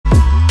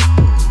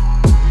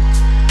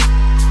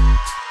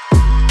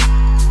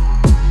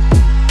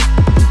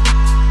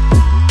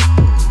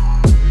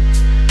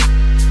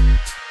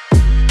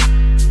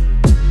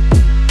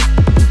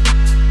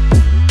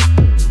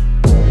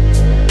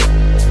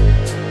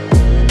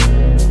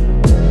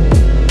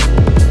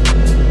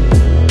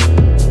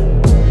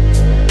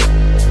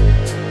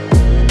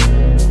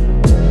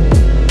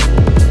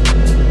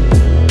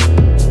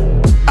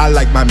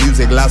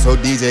loud, so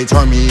DJ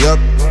turn me up.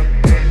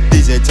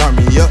 DJ turn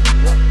me up.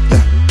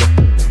 Yeah.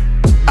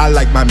 I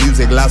like my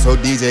music loud, so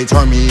DJ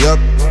turn me up.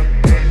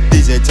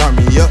 DJ turn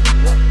me up.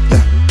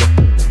 Yeah.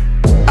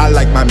 I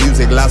like my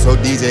music loud, so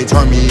DJ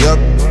turn me up.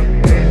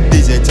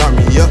 DJ turn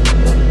me up.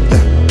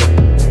 Yeah.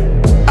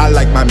 I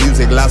like my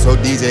music loud, so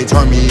DJ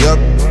turn me up.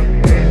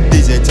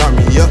 DJ turn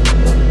me up.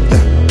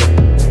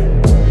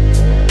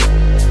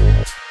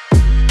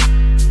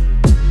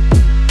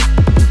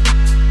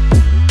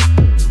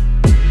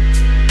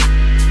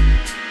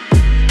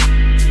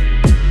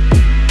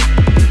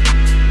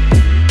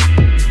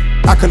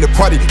 I come to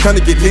party, come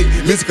to get lit.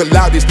 Music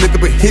loud, it's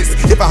nothing but hits.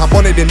 If I hop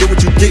on it, then know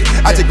what you get.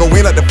 I just go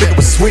in like the flip of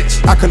a switch.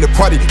 I come to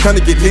party, come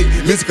to get lit.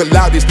 Music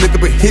loud, it's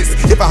nothing but hits.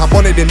 If I hop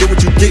on it, then know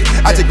what you get.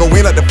 I just go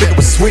in like the flip of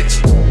a switch.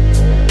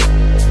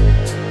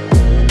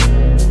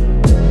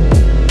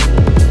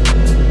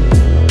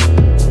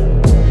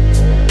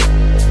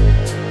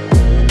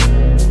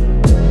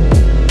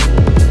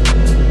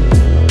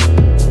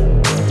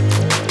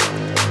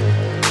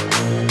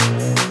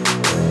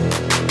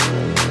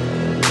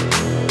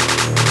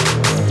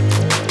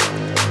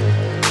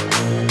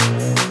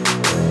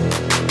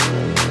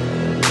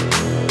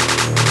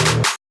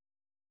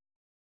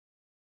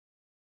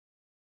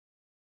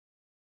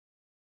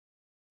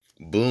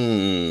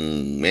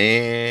 Boom,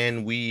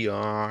 man, we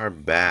are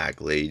back,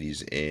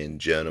 ladies and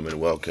gentlemen.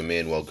 Welcome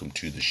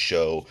to the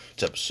show.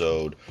 It's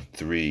episode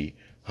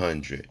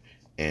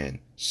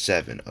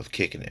 307 of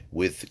Kicking It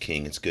with the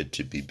King. It's good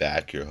to be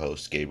back. Your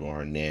host, Gabriel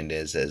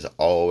Hernandez, as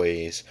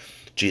always.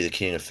 G the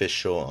King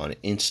Official on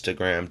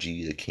Instagram,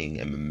 G the King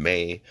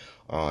MMA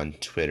on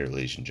Twitter,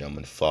 ladies and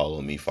gentlemen.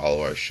 Follow me,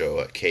 follow our show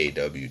at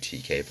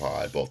KWTK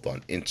Pod, both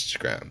on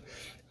Instagram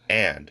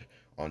and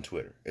on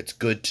Twitter. It's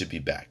good to be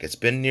back. It's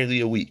been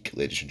nearly a week,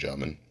 ladies and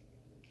gentlemen,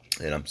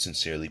 and I'm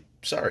sincerely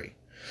sorry.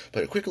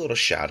 But a quick little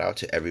shout out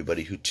to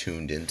everybody who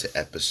tuned in to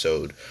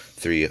episode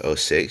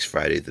 306,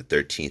 Friday the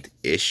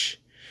 13th-ish.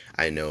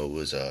 I know it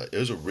was a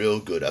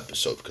real good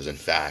episode because, in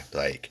fact,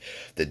 like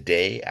the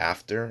day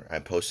after I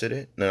posted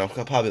it, no,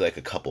 probably like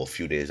a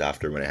few days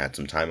after, when I had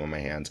some time on my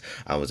hands,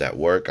 I was at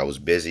work, I was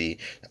busy.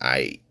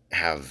 I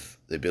have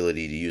the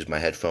ability to use my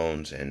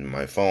headphones and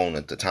my phone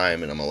at the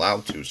time, and I'm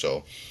allowed to,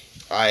 so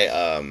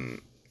I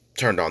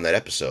turned on that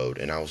episode,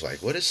 and I was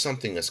like, what is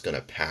something that's going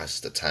to pass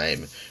the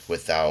time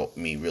without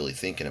me really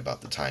thinking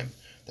about the time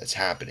that's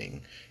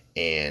happening?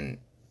 And,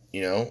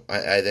 you know,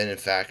 I then, in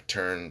fact,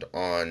 turned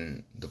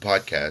on the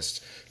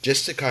podcast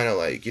just to kind of,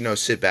 like, you know,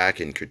 sit back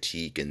and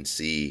critique and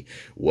see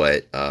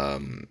what,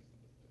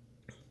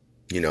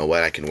 you know,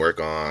 what I can work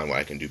on, what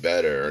I can do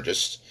better, or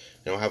just,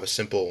 you know, have a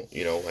simple,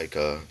 you know, like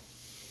have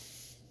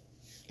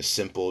a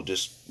simple,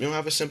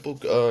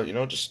 you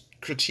know, just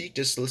critique,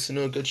 just listen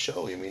to a good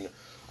show. I mean,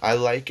 I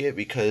like it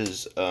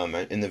because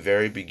in the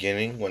very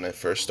beginning, when I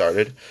first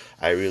started,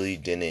 I really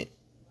didn't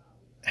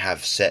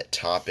have set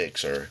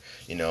topics or,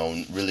 you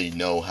know, really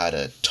know how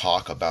to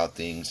talk about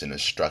things in a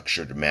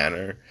structured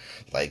manner,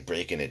 like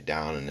breaking it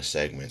down into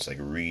segments, like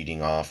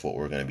reading off what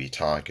we're going to be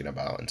talking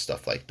about and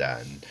stuff like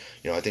that. And,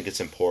 you know, I think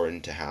it's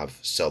important to have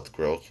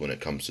self-growth when it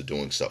comes to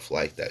doing stuff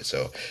like that.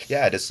 So,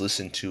 yeah, I just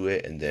listened to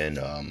it, and then,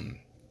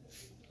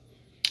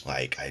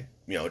 like, I,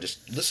 you know,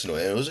 just listen to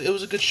it. It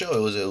was a good show.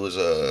 It was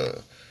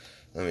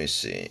let me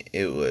see.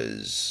 It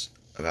was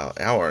about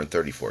an hour and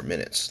 34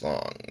 minutes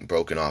long,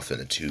 broken off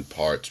into two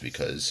parts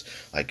because,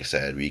 like I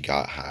said, we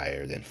got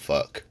higher than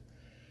fuck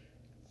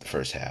the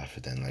first half,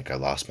 and then, like, I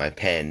lost my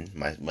pen,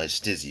 my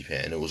Stizzy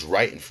pen. It was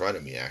right in front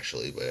of me,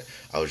 actually, but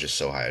I was just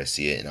so high to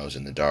see it, and I was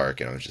in the dark,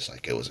 and I was just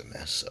like, it was a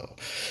mess. So,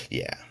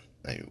 yeah,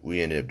 like,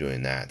 we ended up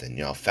doing that. Then,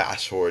 you know,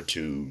 fast forward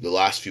to the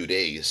last few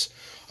days.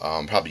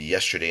 Probably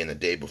yesterday and the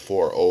day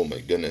before. Oh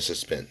my goodness, I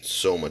spent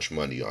so much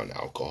money on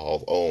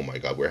alcohol. Oh my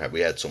god, we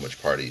had so much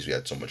parties. We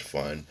had so much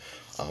fun.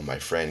 My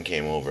friend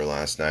came over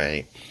last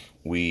night.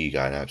 We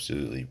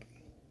didn't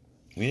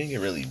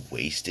get really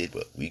wasted,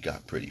 but we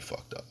got pretty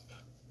fucked up.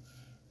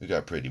 We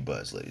got pretty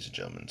buzzed, ladies and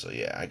gentlemen. So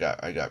yeah,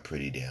 I got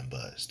pretty damn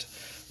buzzed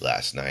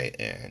last night,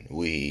 and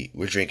we're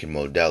drinking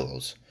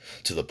Modelo's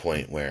to the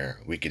point where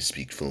we could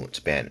speak fluent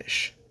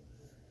Spanish.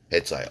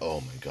 It's like,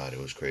 oh my god, it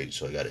was crazy.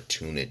 So I got to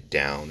tune it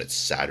down. It's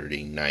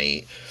Saturday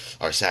night,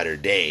 or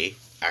Saturday.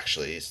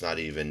 Actually, it's not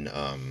even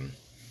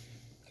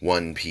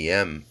 1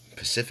 p.m.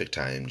 Pacific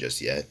time just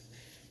yet.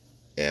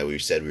 Yeah, we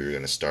said we were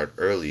going to start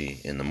early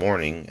in the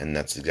morning, and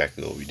that's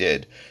exactly what we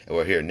did. And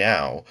we're here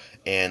now.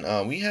 And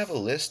we have a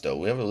list, though.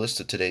 We have a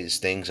list of today's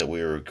things that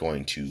we were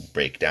going to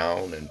break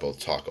down and both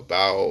talk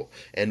about.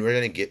 And we're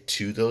going to get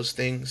to those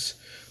things.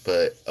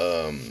 But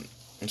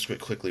just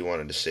quickly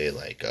wanted to say,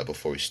 like,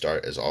 before we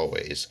start, as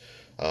always,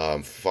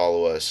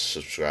 follow us,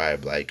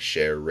 subscribe, like,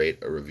 share,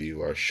 rate, or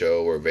review our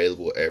show. We're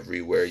available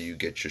everywhere you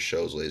get your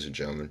shows, ladies and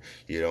gentlemen.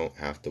 You don't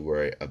have to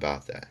worry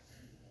about that.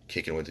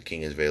 Kicking with the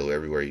King is available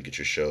everywhere you get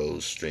your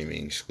shows,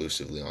 streaming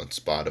exclusively on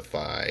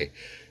Spotify,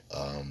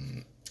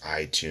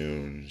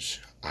 iTunes,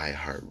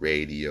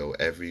 iHeartRadio,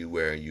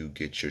 everywhere you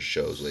get your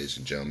shows, ladies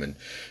and gentlemen.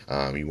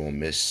 You won't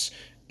miss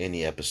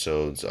any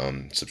episodes,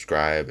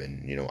 subscribe.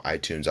 And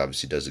iTunes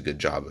obviously does a good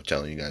job of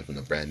telling you guys when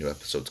the brand new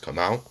episodes come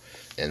out,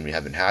 and we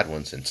haven't had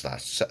one since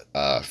last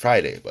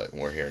Friday, but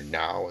we're here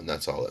now, and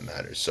that's all that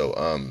matters. So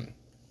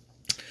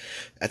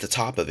at the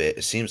top of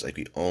it seems like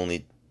we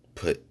only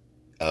put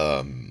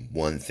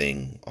one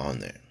thing on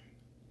there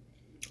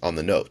on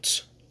the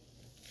notes.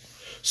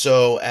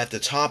 So at the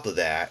top of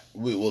that,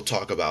 we will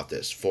talk about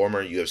this.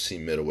 Former UFC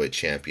middleweight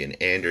champion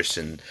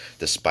Anderson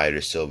the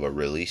Spider Silva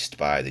released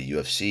by the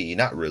UFC.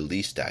 Not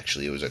released,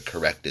 actually. It was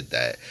corrected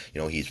that,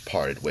 he's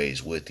parted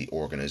ways with the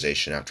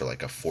organization after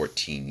like a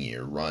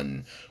 14-year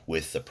run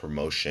with the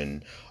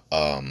promotion.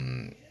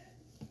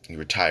 He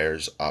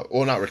retires,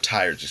 not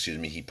retires, excuse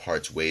me. He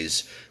parts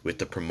ways with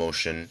the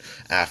promotion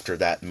after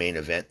that main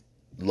event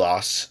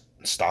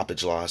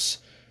stoppage loss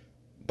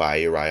by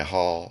Uriah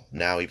Hall.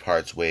 Now he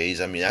parts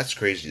ways. I mean, that's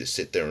crazy to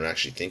sit there and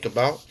actually think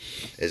about.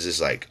 It's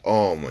just like,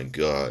 oh my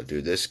god,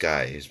 dude, this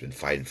guy has been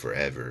fighting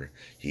forever.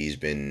 He's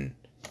been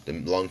the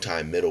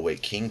longtime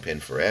middleweight kingpin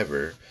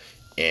forever.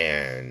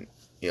 And,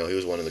 he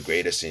was one of the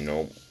greatest,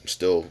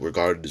 still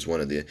regarded as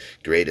one of the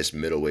greatest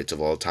middleweights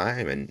of all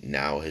time. And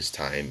now his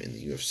time in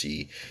the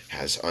UFC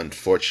has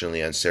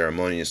unfortunately,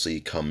 unceremoniously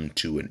come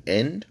to an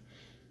end.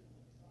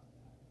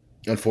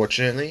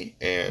 Unfortunately,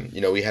 and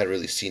we hadn't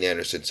really seen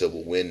Anderson Silva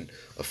win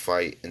a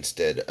fight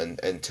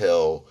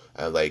until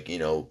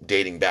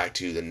dating back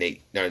to the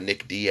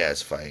Nick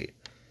Diaz fight,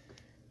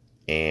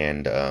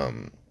 and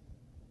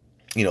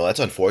that's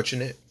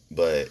unfortunate.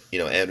 But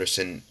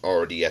Anderson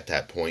already at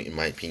that point, in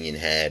my opinion,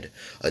 had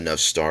enough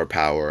star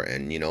power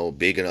and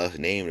big enough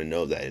name to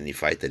know that any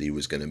fight that he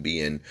was going to be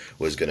in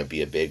was going to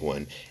be a big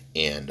one,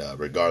 and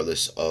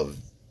regardless of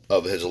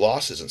his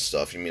losses and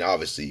stuff. I mean,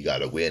 obviously you got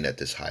to win at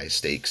this high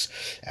stakes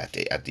at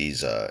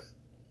these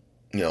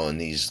in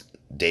these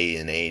day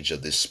and age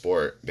of this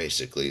sport,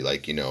 basically.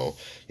 Like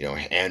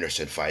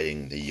Anderson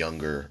fighting the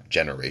younger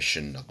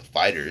generation of the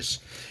fighters,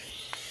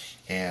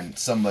 and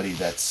somebody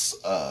that's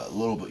a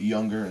little bit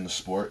younger in the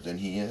sport than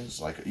he is,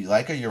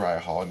 like a Uriah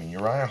Hall. I mean,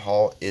 Uriah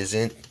Hall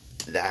isn't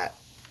that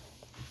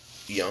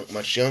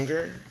much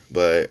younger,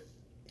 but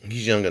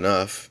he's young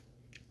enough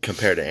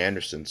compared to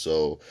Anderson.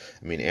 So,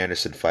 I mean,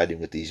 Anderson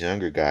fighting with these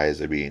younger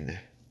guys, I mean,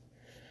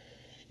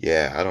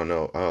 yeah, I don't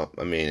know.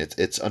 I mean,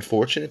 it's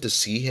unfortunate to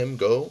see him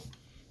go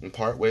and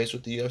part ways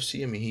with the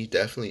UFC. I mean, he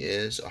definitely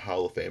is a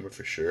Hall of Famer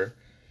for sure.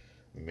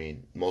 I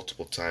mean,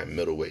 multiple time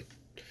middleweight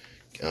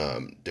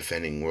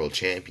defending world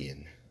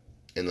champion.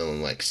 And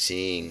then,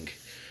 seeing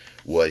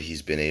what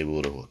he's been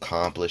able to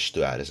accomplish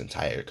throughout his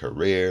entire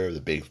career,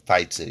 the big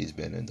fights that he's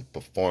been in, the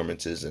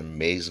performances,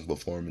 amazing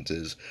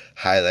performances,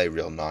 highlight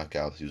reel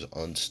knockouts. He was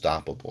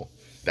unstoppable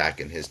back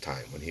in his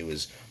time when he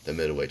was the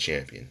middleweight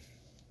champion.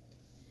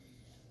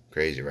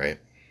 Crazy, right?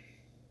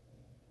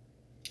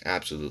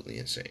 Absolutely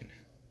insane.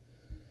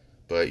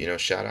 But,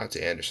 shout out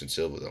to Anderson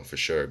Silva, though, for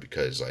sure,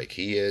 because,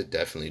 he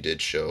definitely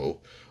did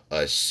show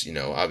us,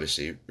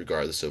 obviously,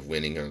 regardless of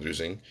winning or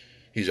losing,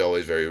 he's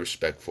always very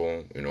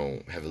respectful,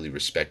 heavily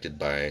respected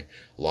by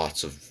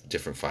lots of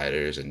different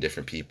fighters and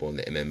different people in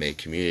the MMA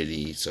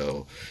community.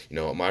 So,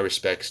 my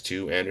respects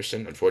to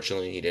Anderson.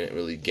 Unfortunately, he didn't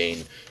really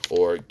gain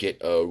or get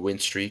a win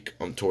streak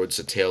towards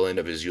the tail end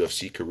of his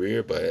UFC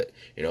career. But,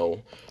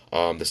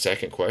 the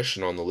second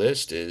question on the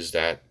list is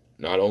that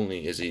not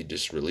only is he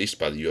just released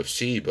by the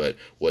UFC, but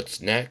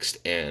what's next,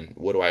 and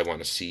what do I want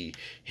to see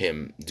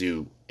him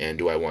do, and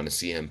do I want to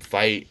see him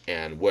fight,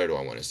 and where do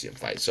I want to see him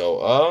fight?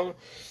 So,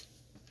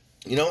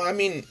 I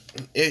mean,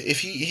 if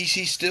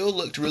he still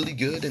looked really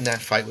good in that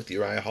fight with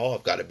Uriah Hall,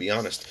 I've got to be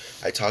honest.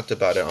 I talked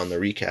about it on the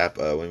recap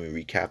when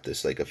we recapped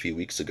this a few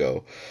weeks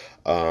ago.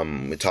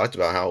 We talked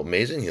about how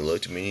amazing he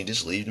looked. I mean, he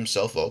just left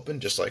himself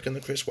open, just like in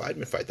the Chris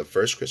Weidman fight. The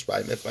first Chris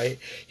Weidman fight,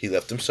 he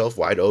left himself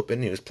wide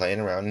open. He was playing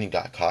around, and he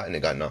got caught, and he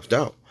got knocked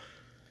out.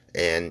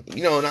 And,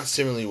 not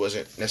similarly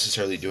wasn't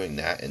necessarily doing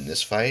that in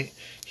this fight.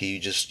 He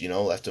just,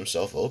 left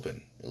himself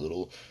open.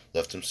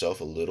 Left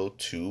himself a little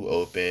too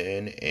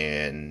open,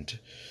 and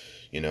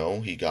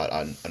he got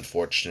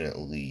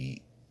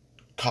unfortunately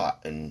caught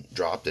and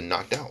dropped and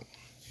knocked out.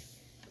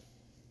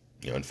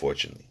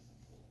 Unfortunately.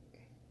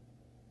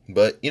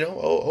 But,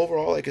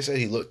 overall, like I said,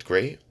 he looked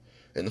great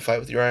in the fight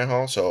with Uriah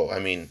Hall. So, I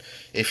mean,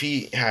 if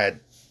he had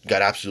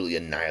got absolutely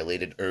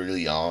annihilated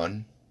early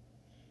on,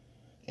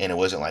 and it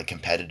wasn't,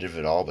 competitive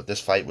at all, but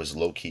this fight was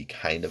low-key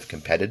kind of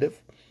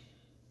competitive.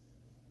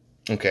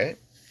 Okay.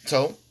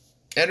 So,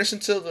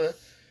 Anderson Silva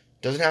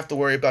doesn't have to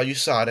worry about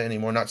USADA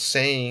anymore. Not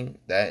saying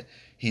that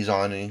he's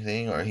on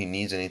anything or he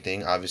needs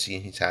anything. Obviously,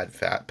 he's had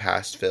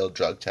past failed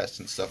drug tests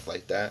and stuff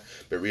like that.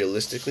 But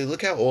realistically,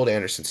 look how old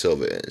Anderson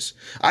Silva is.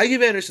 I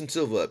give Anderson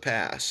Silva a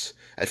pass.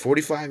 At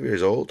 45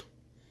 years old,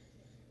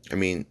 I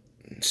mean,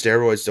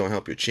 steroids don't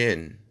help your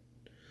chin.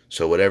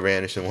 So whatever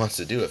Anderson wants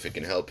to do, if it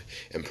can help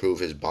improve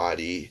his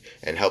body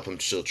and help him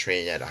still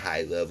train at a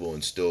high level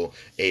and still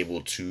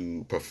able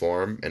to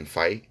perform and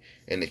fight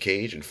in the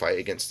cage and fight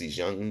against these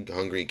young,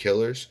 hungry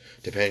killers,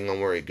 depending on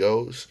where he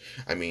goes.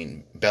 I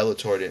mean,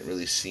 Bellator didn't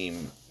really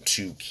seem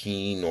too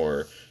keen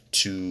or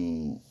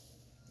too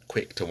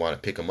quick to want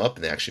to pick him up,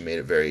 and they actually made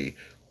it very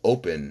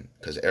open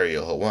because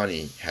Ariel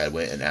Helwani had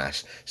went and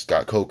asked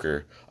Scott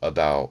Coker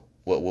about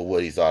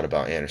what he thought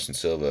about Anderson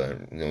Silva,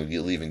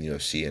 leaving the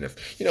UFC, and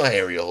if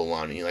Ariel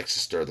Helwani, he likes to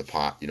stir the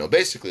pot,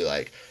 basically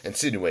like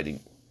insinuating,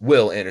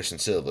 will Anderson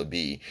Silva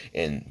be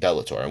in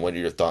Bellator, and what are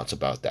your thoughts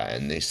about that?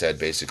 And they said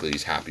basically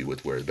he's happy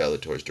with where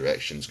Bellator's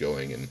direction's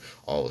going and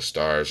all the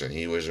stars, and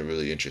he wasn't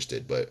really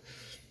interested. But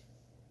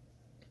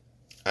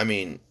I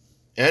mean,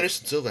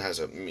 Anderson Silva has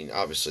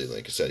obviously,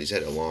 like I said, he's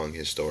had a long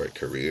historic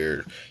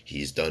career.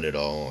 He's done it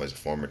all as a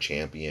former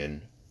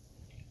champion.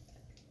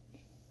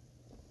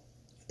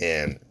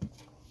 And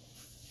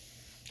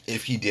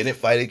if he didn't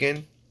fight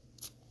again,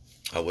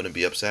 I wouldn't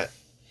be upset.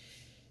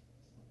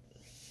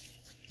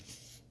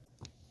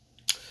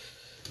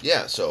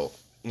 Yeah, so,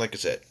 like I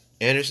said,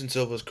 Anderson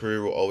Silva's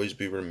career will always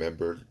be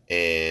remembered.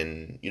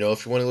 And,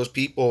 if you're one of those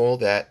people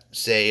that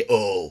say,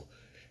 oh,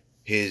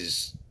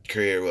 his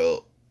career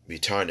will be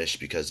tarnished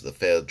because of the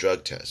failed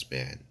drug test,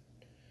 man.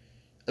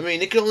 I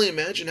mean, you can only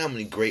imagine how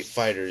many great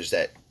fighters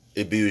that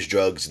abused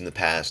drugs in the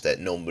past that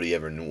nobody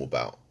ever knew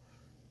about.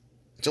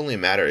 It's only a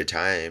matter of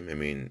time. I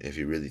mean, if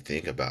you really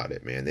think about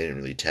it, man, they didn't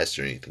really test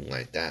or anything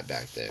like that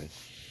back then.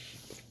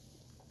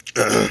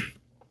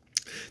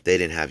 They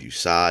didn't have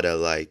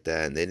USADA like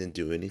that, and they didn't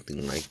do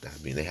anything like that.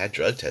 I mean, they had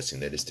drug testing.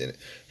 They just didn't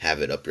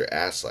have it up your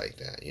ass like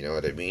that. You know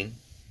what I mean?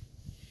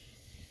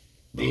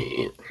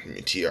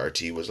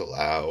 TRT was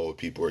allowed.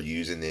 People were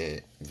using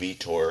it.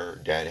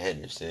 Vitor, Dan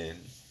Henderson,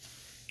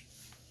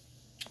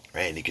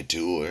 Randy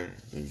Couture,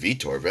 and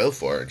Vitor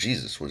Belfort,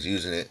 Jesus, was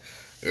using it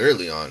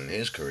early on in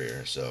his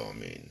career. So, I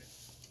mean,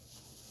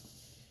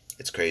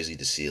 it's crazy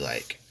to see,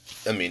 like,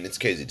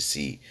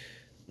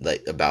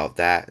 about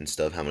that and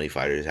stuff, how many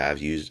fighters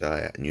have used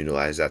and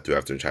utilized that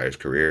throughout their entire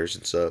careers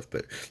and stuff,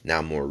 but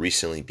now more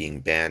recently being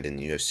banned in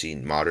the UFC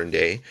in modern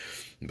day.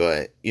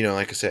 But,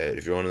 like I said,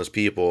 if you're one of those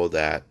people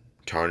that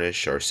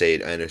tarnish or say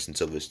Anderson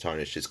Silva's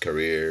tarnished his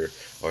career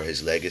or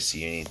his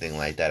legacy or anything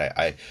like that,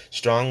 I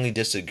strongly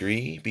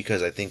disagree,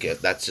 because I think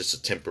that's just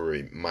a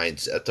temporary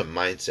mindset. That's a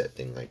mindset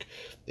thing. Like,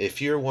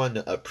 if you're one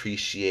to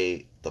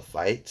appreciate the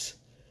fights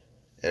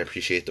and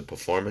appreciate the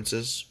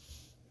performances,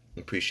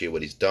 appreciate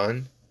what he's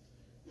done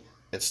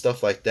and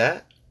stuff like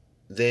that,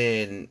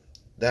 then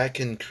that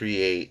can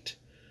create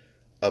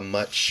a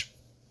much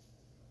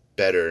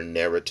better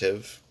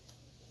narrative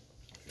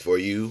for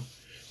you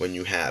when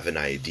you have an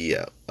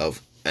idea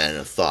of and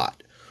a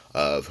thought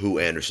of who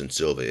Anderson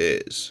Silva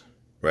is,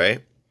 right?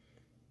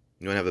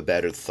 You want to have a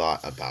better thought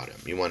about him.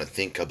 You want to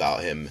think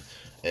about him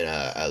in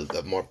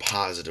a more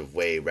positive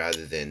way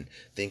rather than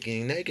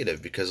thinking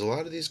negative, because a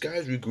lot of these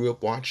guys we grew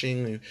up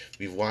watching,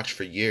 we've watched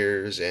for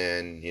years,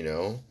 and,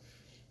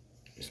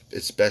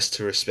 it's best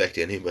to respect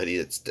anybody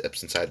that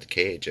steps inside the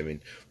cage. I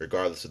mean,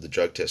 regardless of the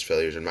drug test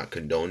failures, I'm not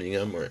condoning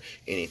them or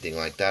anything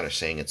like that, or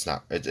saying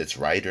it's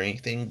right or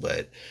anything.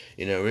 But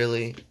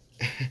really,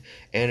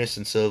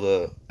 Anderson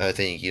Silva, I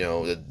think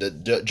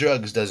the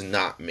drugs does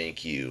not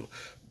make you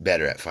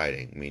better at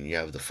fighting. I mean, you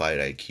have the fight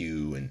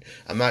IQ, and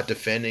I'm not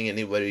defending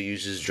anybody who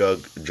uses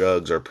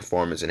drugs or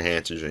performance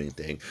enhancers or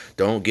anything.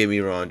 Don't get me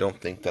wrong.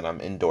 Don't think that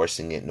I'm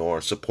endorsing it nor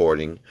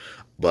supporting.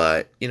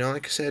 But,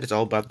 like I said, it's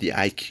all about the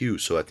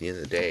IQ. So at the end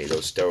of the day,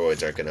 those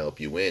steroids aren't going to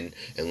help you win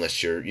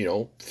unless you're,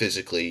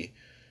 physically,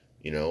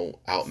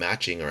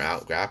 outmatching or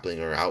out-grappling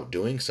or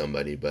outdoing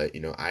somebody. But,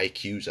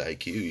 IQ's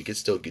IQ. You can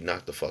still get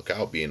knocked the fuck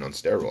out being on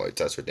steroids.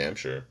 That's for damn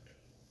sure.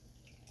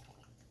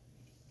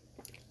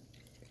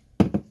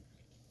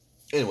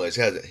 Anyways,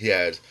 he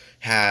has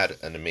had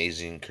an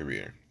amazing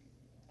career.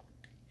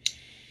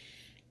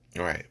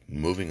 Alright,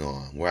 moving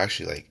on. We're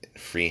actually,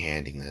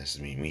 freehanding this.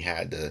 I mean, we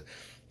had the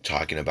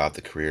talking about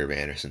the career of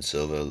Anderson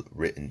Silva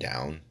written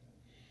down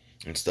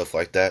and stuff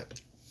like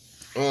that.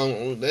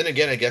 Then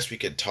again, I guess we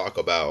could talk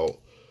about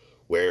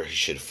where he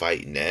should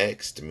fight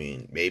next. I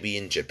mean, maybe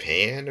in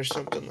Japan or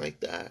something like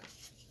that.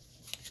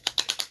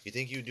 You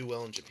think he would do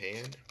well in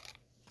Japan?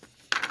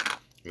 I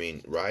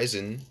mean,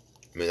 Rizin,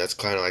 that's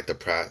kind of like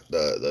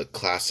the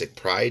classic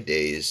Pride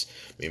days.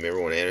 I mean,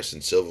 remember when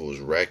Anderson Silva was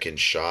wrecking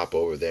shop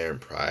over there in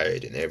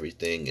Pride and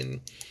everything,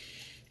 and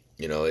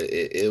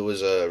it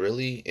was a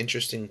really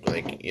interesting,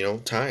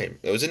 time.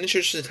 It was an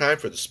interesting time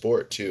for the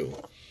sport, too.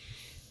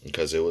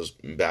 Because it was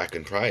back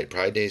in Pride.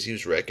 Pride days, he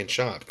was wrecking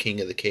shop.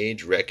 King of the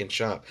Cage, wrecking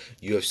shop.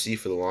 UFC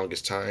for the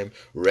longest time,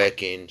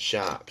 wrecking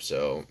shop.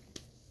 So,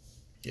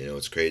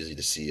 it's crazy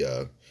to see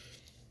the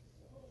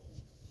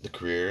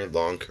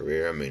long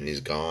career. I mean,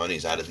 he's gone.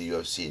 He's out of the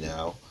UFC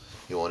now.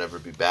 He won't ever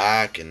be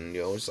back. And,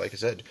 it's like I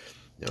said,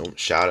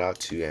 shout out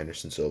to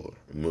Anderson Silva.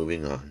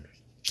 Moving on.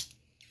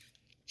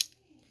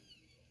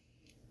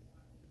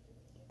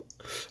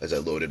 As I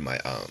loaded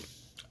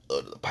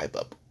the pipe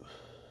up.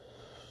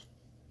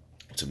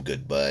 Some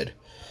good bud.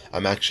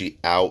 I'm actually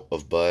out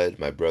of bud.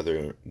 My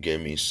brother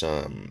gave me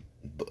some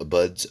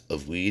buds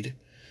of weed,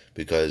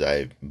 because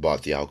I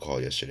bought the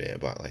alcohol yesterday. I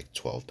bought like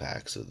 12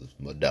 packs of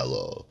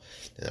Modelo,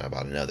 and I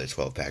bought another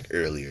 12 pack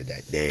earlier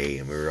that day,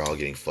 and we were all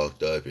getting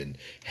fucked up and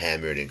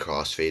hammered and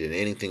crossfaded and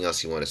anything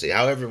else you want to say,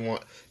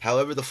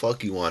 however the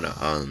fuck you want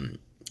to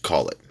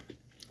call it,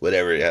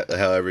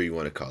 however you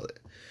want to call it.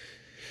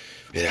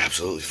 It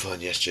absolutely fun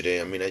yesterday.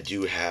 I mean, I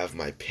do have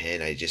my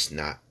pen. I just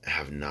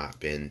have not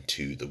been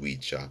to the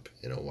weed shop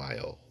in a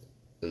while,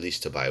 at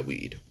least to buy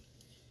weed.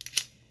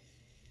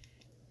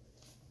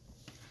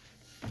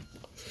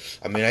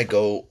 I mean, I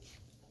go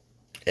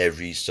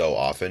every so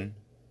often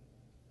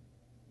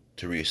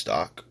to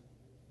restock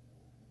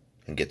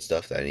and get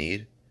stuff that I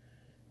need.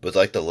 But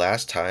like the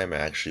last time I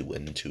actually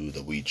went into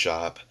the weed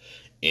shop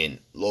in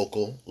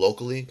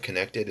locally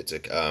connected, it's a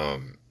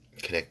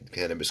Connected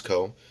Cannabis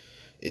Co.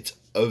 It's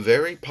a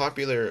very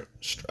popular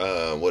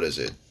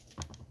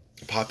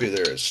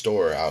popular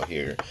store out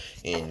here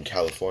in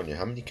California.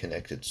 How many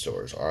connected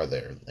stores are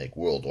there, like,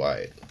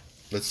 worldwide?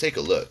 Let's take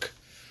a look.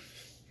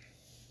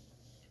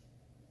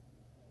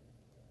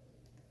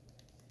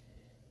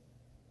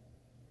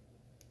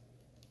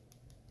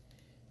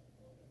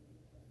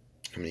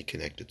 How many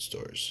connected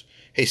stores?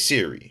 Hey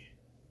Siri.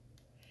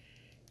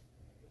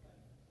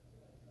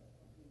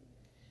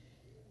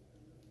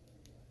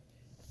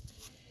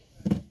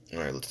 All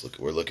right, let's look.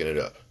 We're looking it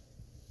up.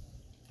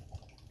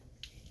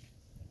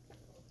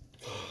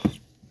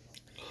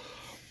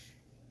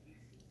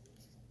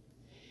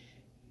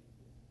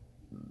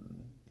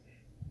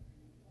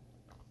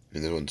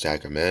 And there's one in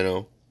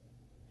Sacramento.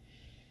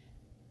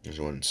 There's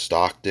one in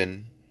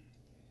Stockton.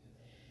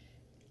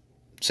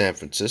 San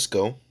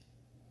Francisco.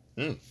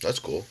 That's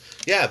cool.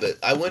 Yeah, but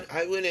I went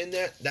in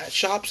there. That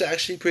shop's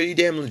actually pretty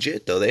damn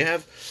legit though. They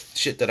have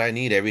shit that I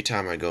need every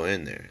time I go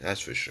in there.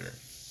 That's for sure.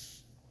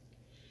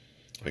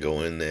 I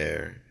go in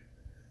there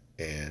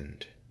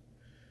and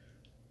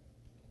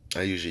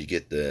I usually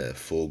get the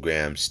full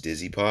gram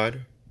Stizzy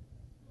Pod.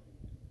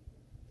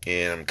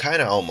 And I'm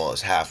kind of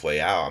almost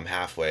halfway out. I'm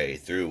halfway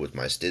through with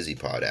my Stizzy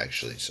Pod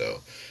actually.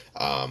 So,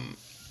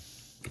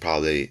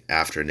 probably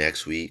after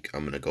next week,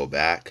 I'm going to go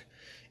back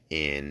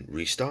and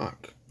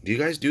restock. Do you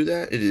guys do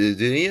that?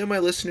 Did any of my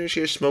listeners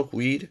here smoke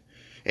weed?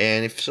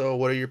 And if so,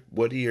 what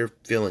are your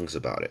feelings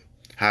about it?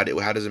 How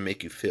does it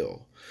make you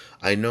feel?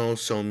 I know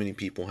so many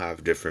people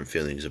have different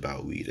feelings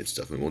about weed and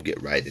stuff, and we'll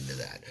get right into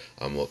that.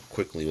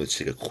 Let's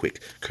take a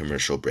quick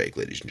commercial break,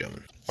 ladies and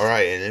gentlemen. All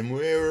right, and then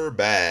we're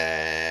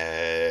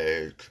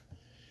back.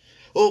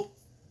 Well,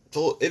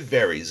 it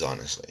varies,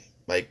 honestly.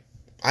 Like,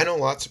 I know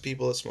lots of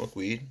people that smoke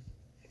weed.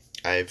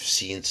 I've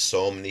seen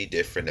so many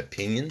different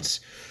opinions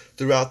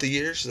throughout the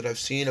years that I've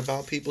seen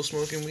about people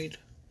smoking weed,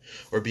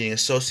 or being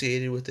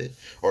associated with it,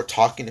 or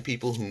talking to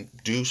people who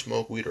do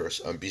smoke weed, or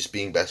just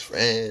being best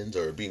friends,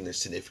 or being their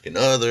significant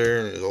other,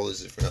 and there's all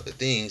these different other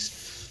things.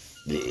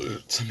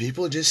 Some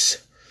people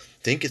just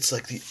think it's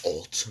like the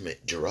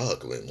ultimate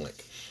drug.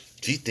 Like,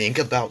 do you think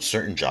about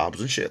certain jobs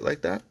and shit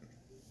like that?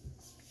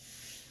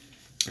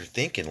 They're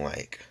thinking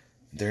like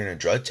they're gonna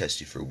drug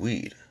test you for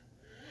weed.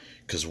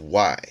 Cause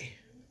why?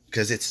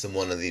 Because it's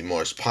one of the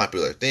most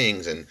popular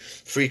things, and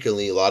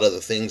frequently a lot of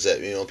the things that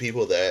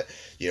people that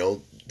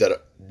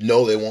that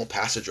know they won't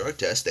pass a drug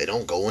test, they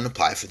don't go and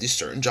apply for these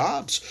certain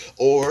jobs,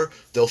 or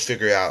they'll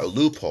figure out a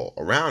loophole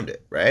around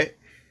it, right?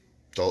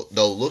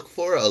 They'll look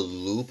for a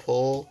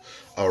loophole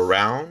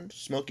around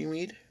smoking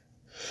weed,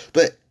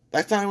 but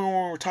that's not even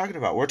what we're talking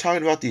about. We're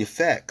talking about the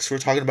effects. We're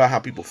talking about how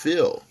people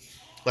feel.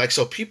 Like,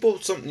 so people,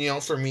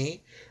 for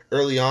me,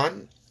 early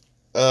on,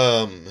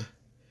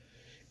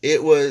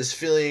 it was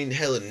feeling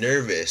hella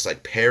nervous,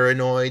 like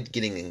paranoid,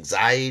 getting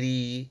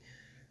anxiety,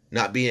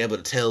 not being able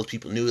to tell if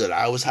people knew that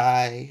I was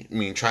high. I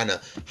mean, trying to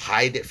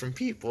hide it from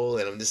people,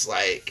 and I'm just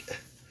like,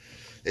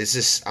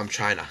 I'm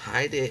trying to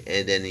hide it,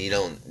 and then you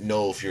don't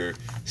know if you're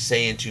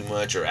saying too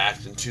much or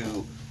acting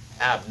too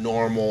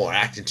abnormal or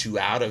acting too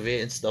out of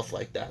it and stuff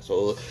like that.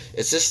 So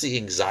it's just the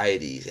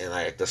anxieties and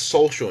like the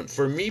social, and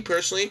for me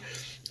personally,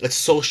 it's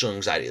social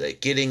anxiety, like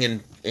getting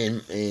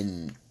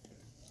in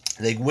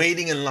like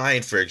waiting in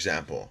line, for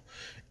example,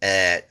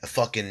 at a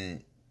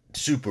fucking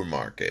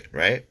supermarket,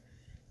 right?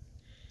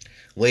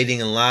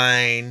 Waiting in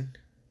line,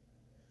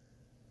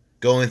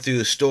 going through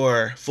a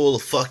store full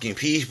of fucking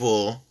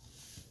people,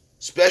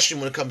 especially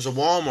when it comes to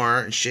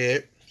Walmart and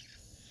shit.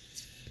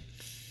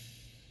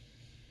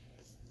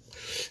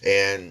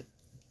 And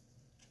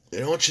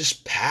it's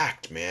just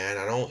packed, man.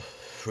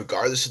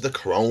 Regardless of the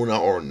corona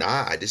or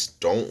not, I just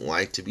don't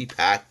like to be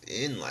packed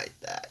in like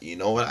that. You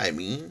know what I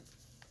mean?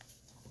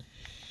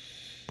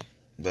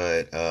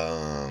 But,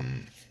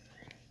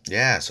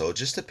 yeah, so it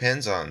just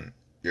depends on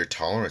your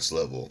tolerance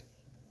level.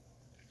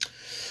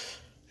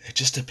 It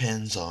just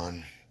depends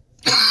on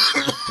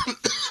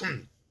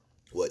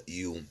what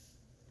you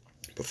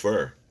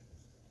prefer.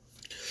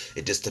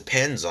 It just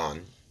depends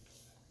on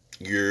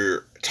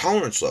your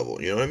tolerance level,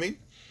 you know what I mean?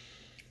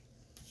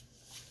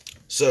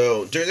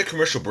 So, during the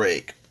commercial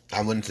break,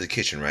 I went into the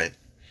kitchen, right?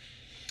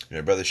 And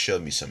my brother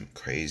showed me some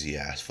crazy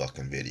ass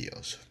fucking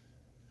videos.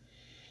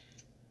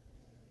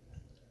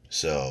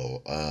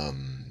 So,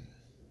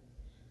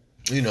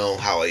 you know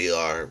how we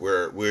are.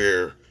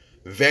 We're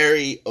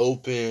very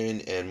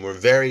open and we're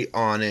very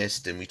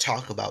honest, and we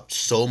talk about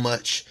so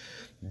much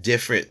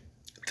different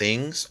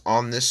things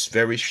on this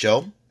very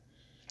show.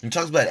 We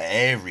talk about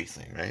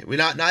everything, right? We're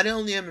not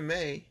only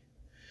MMA.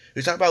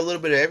 We talk about a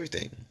little bit of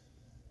everything.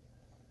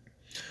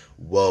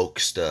 Woke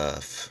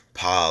stuff,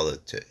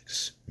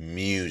 politics,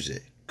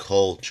 music,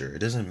 culture. It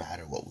doesn't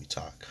matter what we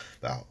talk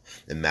about.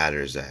 It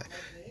matters that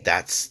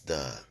that's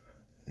the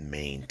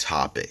main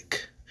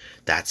topic.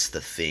 That's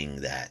the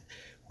thing that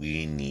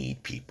we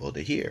need people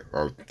to hear,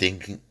 or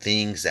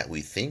things that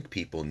we think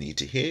people need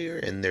to hear,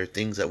 and they're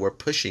things that we're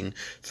pushing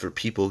for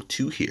people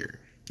to hear,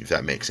 if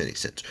that makes any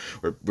sense.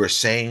 We're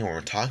saying, or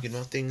we're talking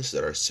about things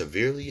that are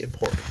severely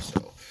important.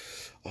 So,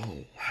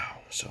 oh wow,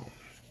 so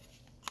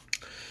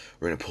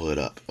we're gonna pull it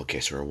up. Okay,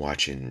 so we're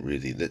watching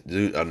really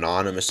the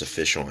Anonymous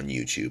Official on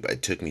YouTube.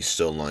 It took me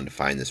so long to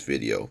find these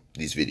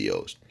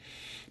videos,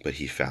 but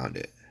he found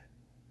it.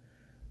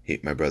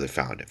 My brother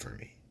found it for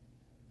me.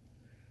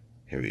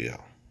 Here we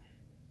go.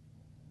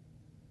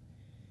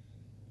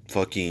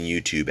 Fucking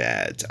YouTube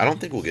ads. I don't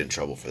think we'll get in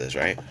trouble for this,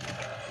 right?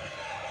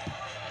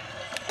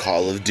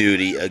 Call of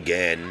Duty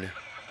again.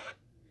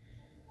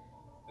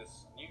 This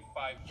new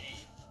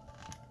 5G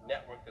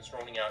network that's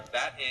rolling out,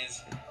 that is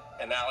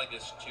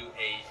analogous to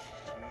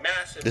a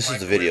massive... This is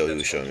the video he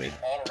was showing me.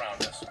 All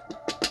around us.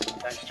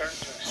 I'm starting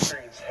to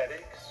experience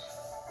headaches,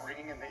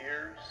 ringing in the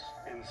ears,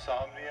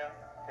 insomnia,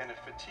 and a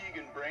fatigue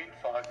and brain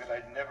fog that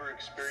I'd never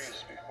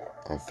experienced before.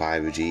 On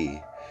 5G.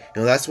 You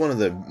know, that's one of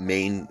the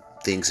main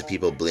things that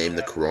people blame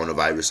the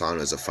coronavirus on,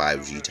 as the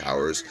 5G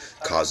towers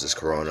causes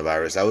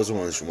coronavirus. That was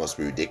one of the most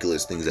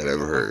ridiculous things I've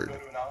ever heard.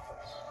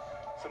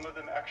 Some of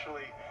them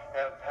actually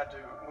have had to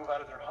move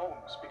out of their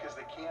homes because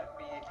they can't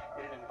be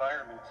in an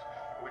environment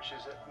which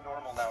is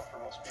normal now for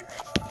most people.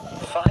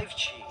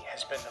 5G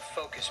has been the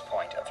focus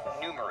point of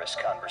numerous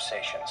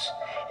conversations,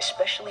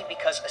 especially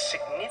because a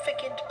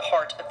significant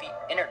part of the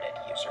internet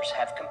users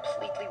have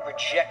completely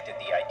rejected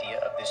the idea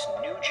of this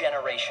new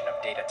generation of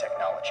data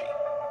technology.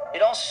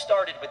 It all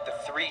started with the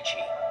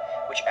 3G,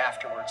 which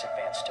afterwards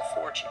advanced to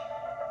 4G.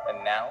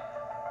 And now,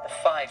 the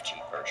 5G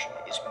version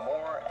is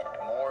more and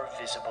more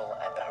visible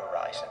at the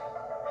horizon.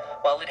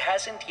 While it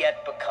hasn't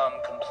yet become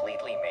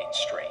completely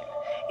mainstream,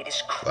 it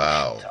is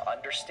crucial to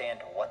understand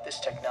what this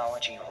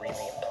technology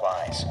really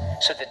implies,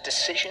 so that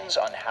decisions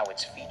on how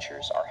its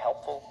features are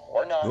helpful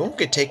or not... We won't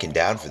get taken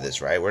down for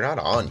this, right? We're not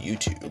on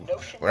YouTube.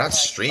 We're not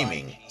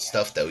streaming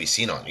stuff that we've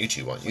seen on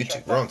YouTube.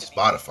 We're on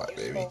Spotify,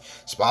 baby.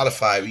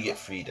 Spotify, we get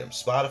freedom.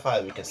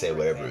 Spotify, we can say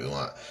whatever we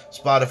want.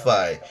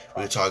 Spotify,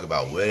 we can talk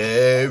about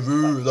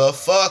whatever the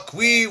fuck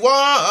we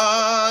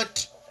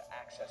want.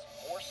 Access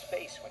more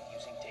space when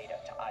using data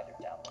to either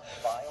download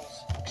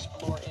files,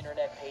 explore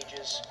internet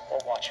pages, or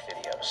watch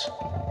videos.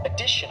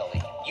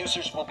 Additionally,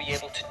 users will be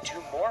able to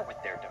do more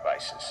with their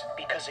devices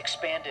because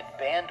expanded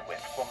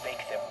bandwidth will make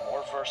them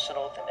more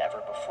versatile than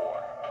ever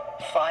before.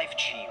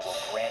 5G will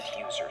grant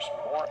users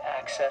more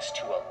access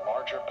to a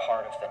larger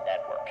part of the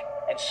network,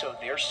 and so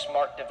their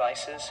smart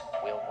devices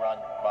will run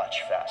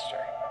much faster.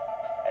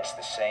 As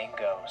the saying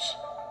goes,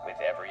 with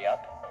every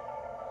up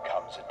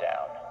comes a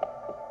down.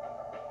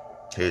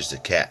 Here's the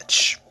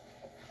catch.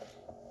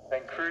 I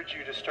encourage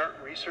you to start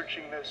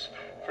researching this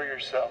for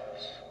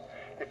yourselves.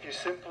 If you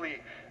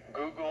simply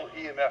Google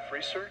EMF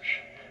research,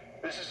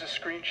 this is a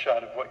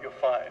screenshot of what you'll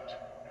find.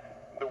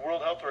 The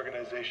World Health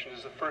Organization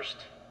is the first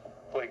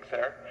link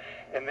there,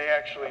 and they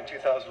actually in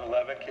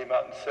 2011 came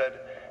out and said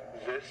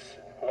this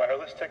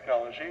wireless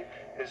technology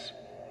is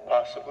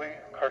possibly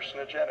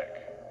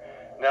carcinogenic.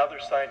 Now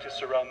there's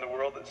scientists around the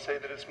world that say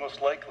that it's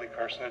most likely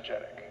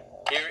carcinogenic.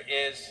 Here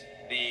is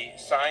the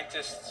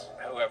scientists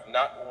who have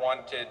not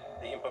wanted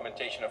the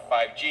implementation of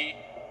 5G.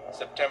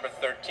 September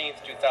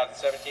 13th,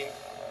 2017.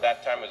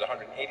 That time was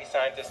 180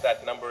 scientists.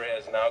 That number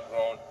has now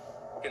grown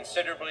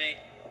considerably.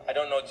 I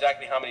don't know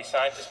exactly how many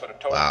scientists, but a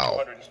total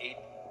of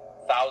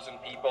 208,000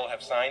 people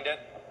have signed it,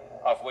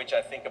 of which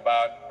I think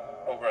about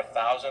over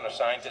 1,000 are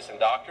scientists and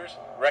doctors.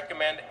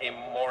 Recommend a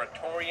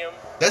moratorium.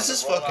 This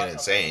is fucking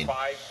insane.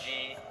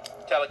 5G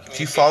if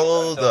you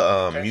follow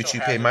the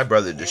YouTube page, my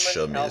brother just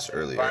showed me this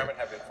earlier,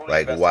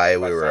 like why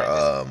we were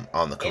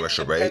on the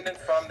commercial break.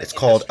 It's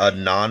called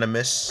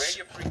Anonymous.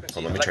 Hold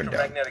on, let me turn it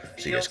down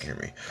so you guys can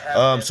hear me.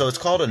 So it's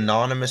called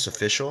Anonymous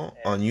Official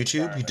on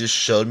YouTube. He just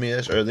showed me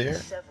this earlier.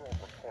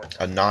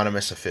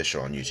 Anonymous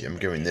Official on YouTube. I'm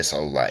giving this a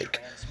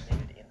like.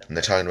 And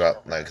they're talking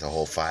about like the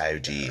whole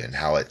 5G and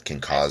how it can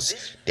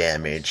cause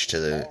damage to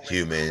the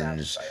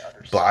humans'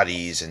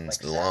 bodies and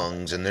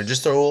lungs, and they're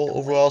just their whole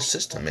overall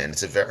system, man.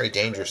 It's a very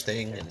dangerous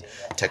thing, and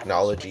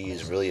technology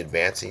is really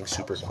advancing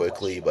super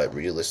quickly, but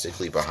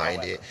realistically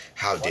behind it,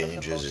 how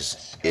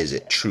dangerous is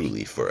it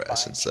truly for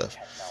us and stuff?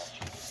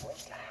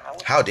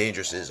 how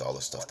dangerous is all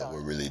the stuff that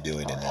we're really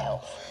doing, and then,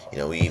 you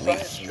know,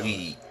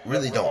 we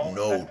really don't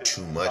know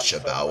too much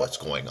about what's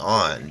going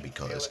on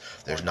because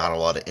there's not a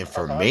lot of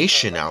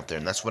information out there,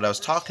 and that's what I was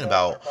talking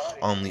about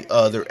on the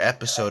other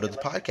episode of the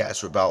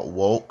podcast about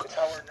woke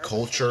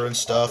culture and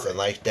stuff and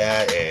like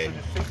that, and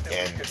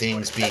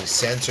things being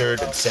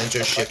censored and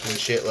censorship and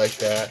shit like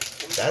that.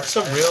 That's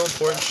some real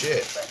important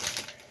shit.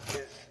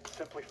 Is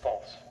simply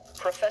false.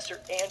 Professor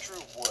Andrew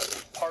Wood,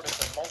 part of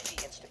the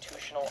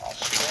multi-institutional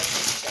Australian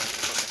Centre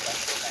for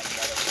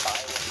Electromagnetic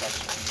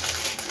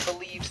Bioeffects,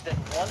 believes that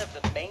one of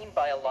the main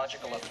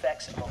biological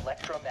effects of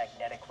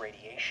electromagnetic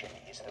radiation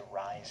is the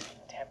rise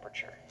in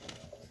temperature.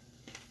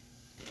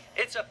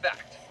 It's a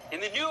fact. In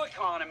the new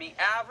economy,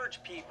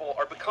 average people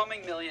are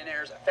becoming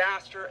millionaires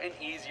faster and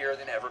easier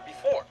than ever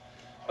before.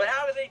 But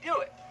how do they do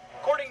it?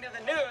 According to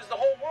the news, the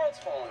whole world's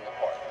falling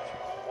apart.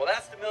 Well,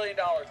 that's the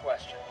million-dollar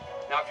question.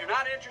 Now, if you're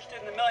not interested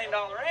in the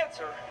million-dollar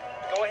answer,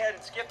 go ahead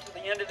and skip to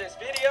the end of this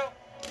video,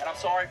 and I'm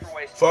sorry for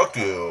wasting Fuck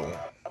your you. time.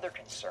 Other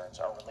concerns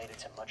are related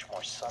to much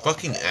more subtle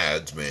Fucking effects,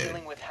 ads, man.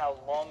 dealing with how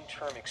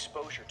long-term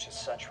exposure to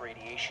such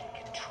radiation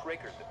can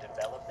trigger the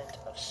development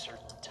of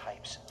certain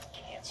types of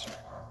cancer.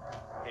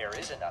 There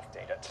is enough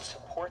data to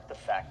support the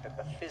fact that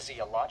the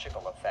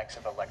physiological effects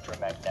of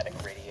electromagnetic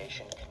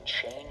radiation can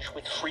change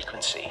with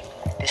frequency.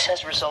 This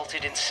has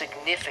resulted in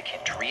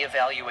significant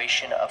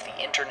reevaluation of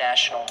the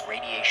International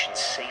Radiation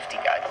Safety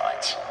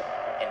Guidelines.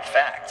 In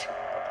fact,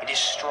 it is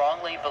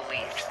strongly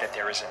believed that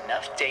there is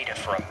enough data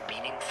for a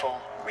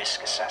meaningful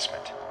risk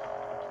assessment.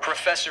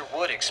 Professor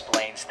Wood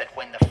explains that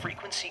when the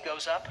frequency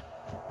goes up,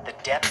 the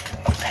depth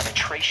of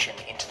penetration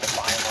into the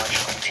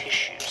biological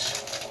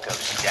tissues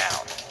goes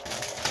down.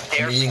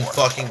 I'm eating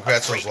fucking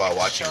pretzels while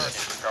watching concern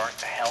this. in regard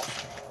to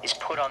health is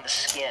put on the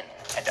skin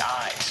and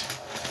eyes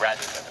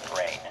rather than the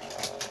brain.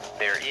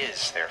 There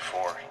is,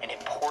 therefore, an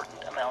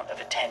important amount of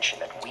attention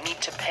that we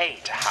need to pay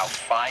to how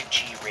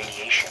 5G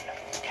radiation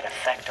can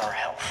affect our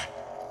health.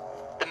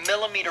 The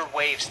millimeter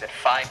waves that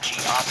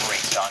 5G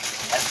operates on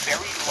have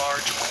very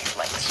large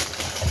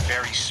wavelengths and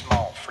very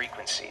small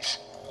frequencies.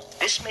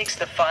 This makes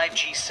the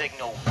 5G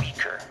signal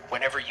weaker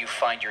whenever you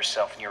find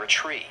yourself near a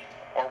tree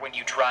or when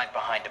you drive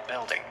behind a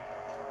building.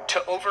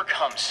 To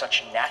overcome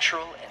such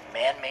natural and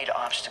man-made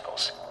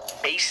obstacles,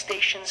 base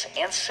stations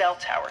and cell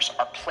towers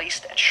are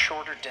placed at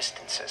shorter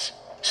distances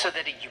so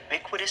that a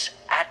ubiquitous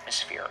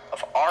atmosphere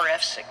of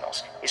RF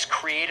signals is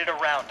created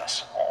around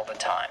us all the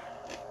time.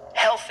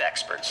 Health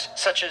experts,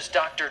 such as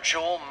Dr.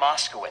 Joel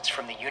Moskowitz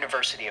from the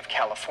University of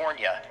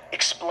California,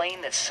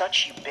 explain that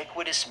such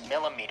ubiquitous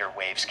millimeter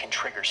waves can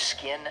trigger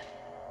skin,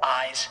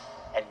 eyes,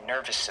 and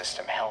nervous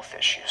system health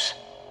issues.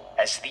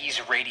 As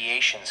these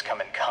radiations come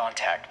in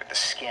contact with the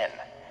skin,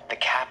 the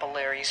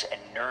capillaries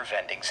and nerve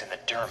endings in the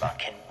derma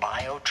can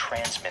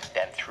biotransmit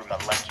them through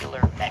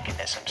molecular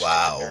mechanisms to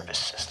the nervous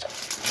system.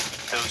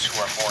 Those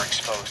who are more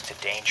exposed to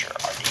danger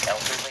are the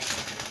elderly,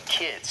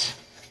 kids,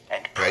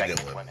 and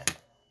pregnant women.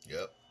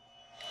 Yep.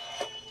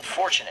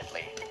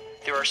 Fortunately,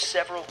 there are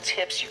several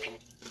tips you can...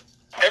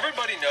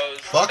 Everybody knows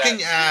fucking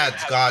that ads, Zoom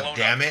has god blown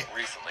damn up it.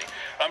 Recently.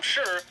 I'm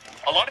sure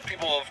a lot of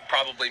people have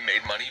probably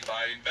made money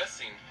by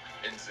investing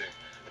in Zoom.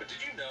 But did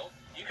you know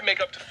you can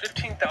make up to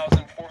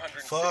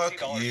 $15,460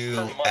 Fuck you,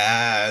 per month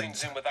ads. using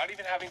Zoom without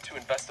even having to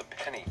invest a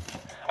penny?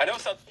 I know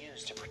some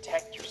use to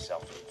protect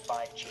yourself from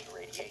 5G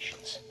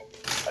radiations.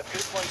 A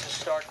good one to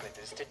start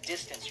with is to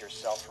distance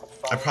yourself from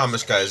phones, I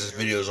promise, guys, this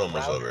video is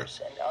almost over.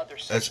 routers, and other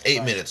such That's 8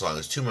 devices. minutes long.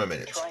 There's 2 more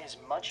minutes. Try as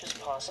much as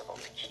possible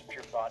to keep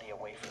your body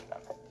away from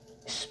them,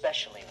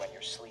 especially when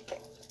you're sleeping.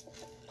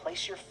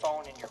 Place your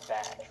phone in your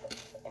bag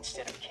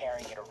instead of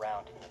carrying it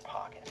around in your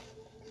pocket.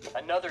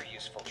 Another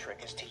useful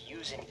trick is to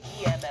use an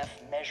EMF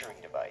measuring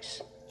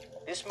device.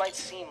 This might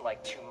seem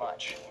like too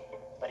much,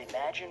 but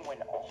imagine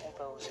when all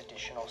those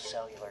additional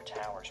cellular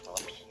towers will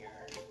appear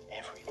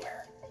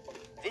everywhere.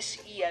 This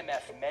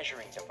EMF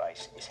measuring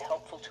device is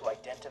helpful to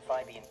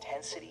identify the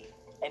intensity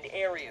and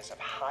areas of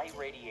high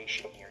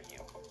radiation near you.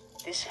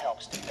 This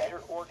helps to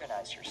better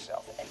organize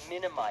yourself and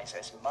minimize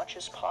as much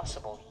as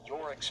possible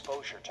your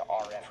exposure to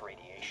RF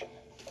radiation.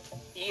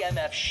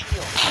 EMF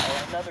shields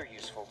are another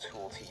useful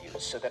tool to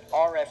use so that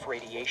RF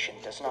radiation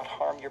does not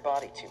harm your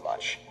body too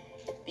much.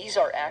 These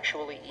are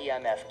actually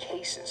EMF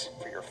cases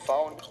for your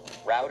phone,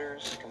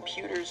 routers,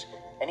 computers,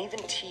 and even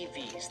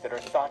TVs that are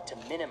thought to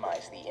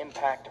minimize the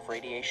impact of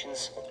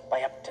radiations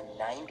by up to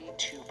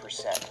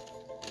 92%.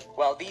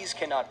 While these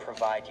cannot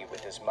provide you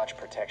with as much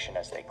protection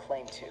as they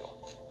claim to,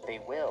 they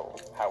will,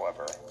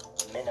 however,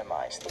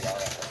 minimize the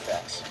RF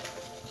effects.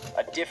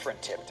 A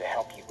different tip to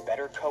help you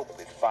better cope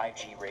with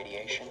 5G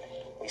radiation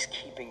is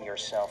keeping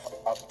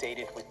yourself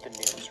updated with the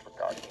news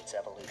regarding its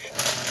evolution.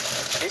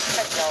 This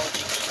technology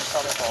keeps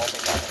on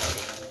evolving on a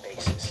daily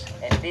basis,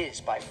 and it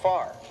is by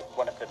far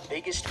one of the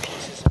biggest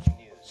pieces of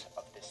news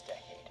of this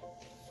decade.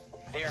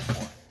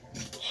 Therefore,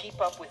 keep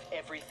up with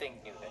everything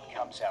new that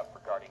comes out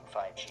regarding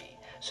 5G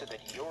so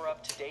that you're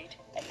up to date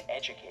and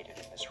educated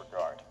in this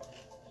regard.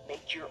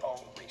 Make your own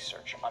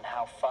research on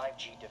how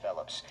 5G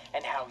develops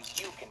and how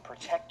you can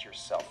protect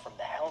yourself from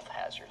the health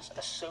hazards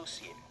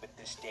associated with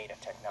this data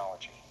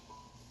technology.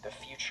 The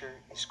future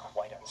is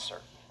quite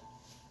uncertain,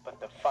 but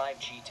the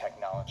 5G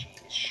technology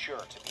is sure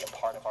to be a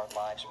part of our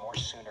lives more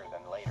sooner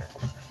than later.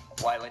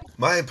 While it...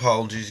 My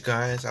apologies,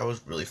 guys. I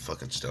was really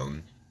fucking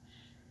stoned.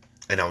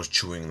 And I was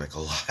chewing like a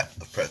lot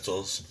of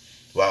pretzels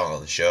while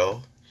on the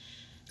show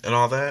and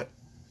all that.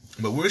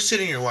 But we're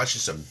sitting here watching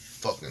some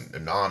fucking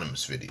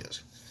anonymous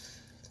videos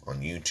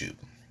on YouTube.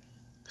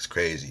 It's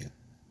crazy.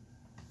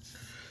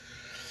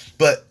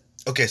 But,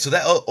 okay, so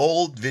that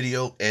old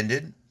video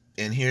ended,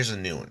 and here's a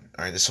new one.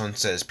 Alright, this one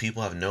says,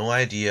 people have no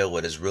idea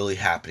what is really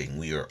happening.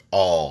 We are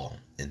all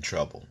in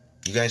trouble.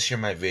 You guys hear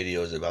my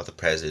videos about the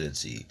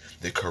presidency,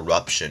 the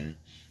corruption,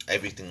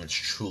 everything that's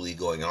truly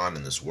going on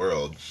in this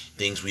world,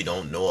 things we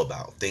don't know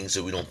about, things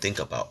that we don't think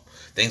about,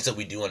 things that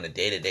we do on a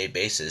day-to-day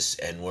basis,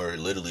 and we're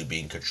literally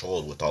being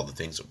controlled with all the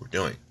things that we're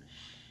doing.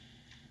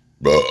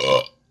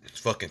 It's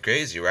fucking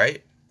crazy,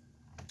 right?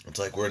 It's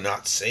like we're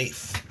not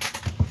safe.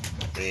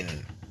 I mean,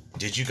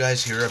 did you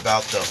guys hear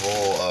about the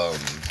whole,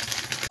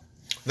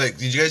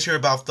 did you guys hear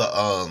about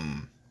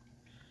the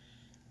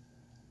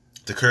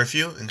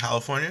curfew in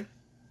California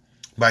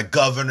by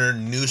Governor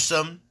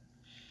Newsom?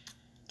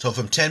 So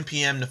from 10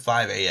 p.m. to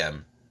 5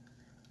 a.m.,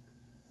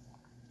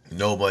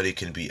 nobody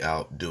can be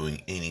out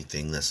doing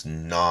anything that's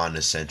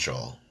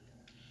non-essential.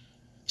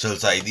 So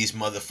it's like these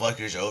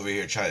motherfuckers over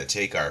here trying to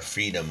take our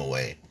freedom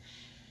away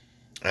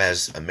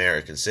as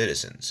American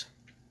citizens.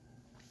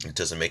 It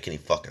doesn't make any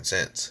fucking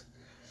sense.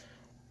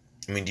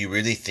 I mean, do you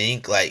really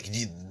think, like,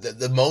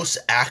 the most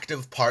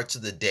active parts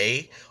of the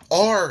day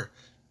are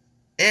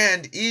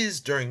and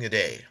is during the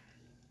day?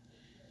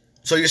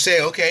 So you're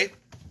saying, okay,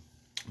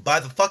 by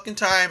the fucking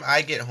time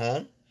I get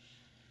home,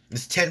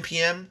 it's 10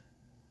 p.m.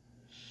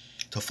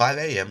 to 5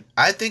 a.m.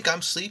 I think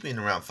I'm sleeping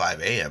around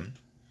 5 a.m.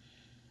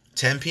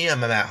 10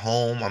 p.m. I'm at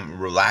home. I'm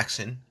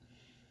relaxing.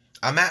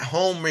 I'm at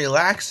home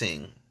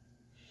relaxing.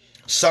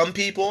 Some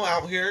people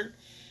out here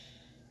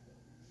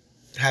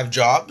have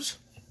jobs.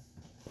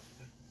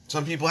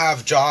 Some people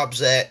have jobs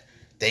that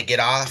they get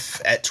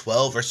off at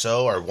 12 or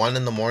so, or 1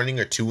 in the morning,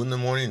 or 2 in the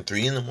morning,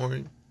 3 in the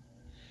morning.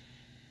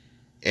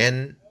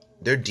 And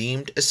they're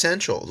deemed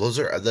essential. Those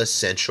are the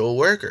essential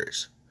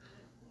workers.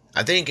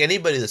 I think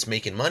anybody that's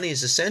making money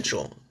is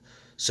essential.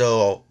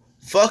 So,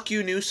 fuck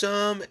you,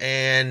 Newsom,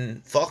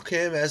 and fuck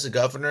him as a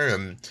governor.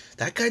 And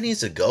that guy needs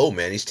to go,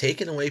 man. He's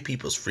taking away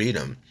people's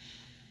freedom.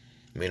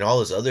 I mean, all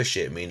this other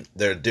shit. I mean,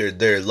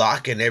 they're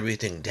locking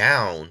everything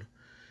down,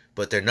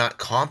 but they're not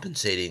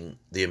compensating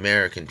the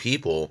American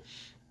people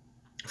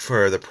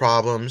for the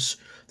problems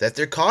that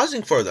they're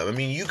causing for them. I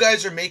mean, you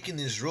guys are making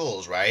these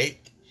rules, right?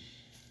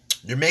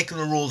 You're making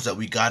the rules that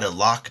we gotta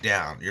lock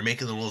down. You're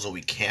making the rules that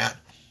we can't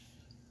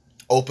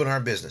open our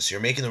business.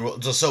 You're making the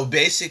rules. So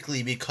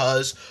basically,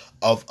 because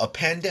of a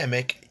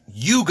pandemic,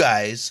 you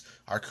guys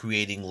are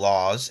creating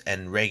laws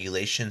and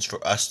regulations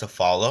for us to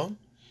follow.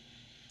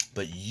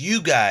 But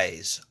you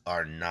guys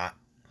are not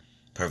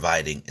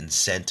providing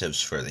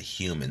incentives for the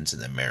humans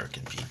and the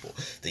American people.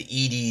 The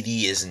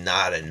EDD is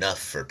not enough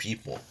for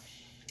people.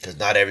 Because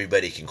not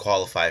everybody can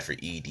qualify for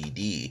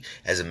EDD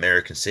as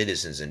American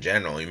citizens in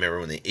general. You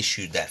remember when they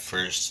issued that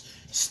first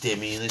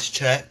stimulus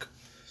check?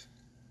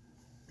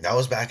 That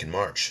was back in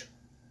March.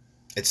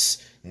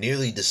 It's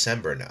nearly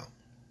December now.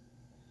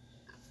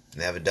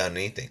 And they haven't done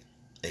anything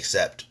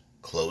except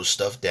close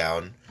stuff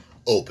down,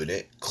 open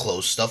it,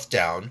 close stuff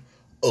down,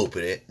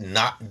 open it,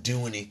 not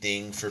do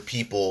anything for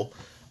people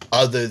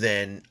other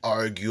than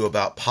argue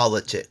about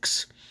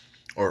politics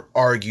or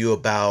argue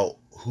about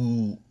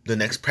who the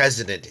next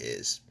president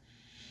is,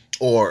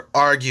 or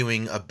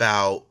arguing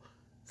about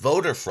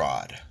voter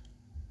fraud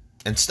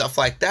and stuff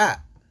like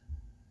that.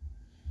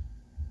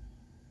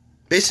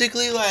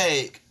 Basically,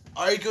 like,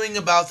 arguing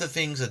about the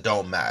things that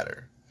don't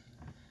matter.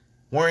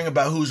 Worrying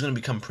about who's going to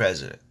become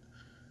president.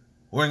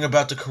 Worrying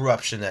about the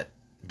corruption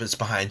that's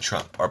behind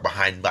Trump or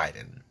behind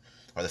Biden.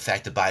 Or the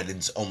fact that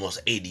Biden's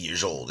almost 80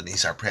 years old and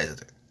he's our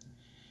president.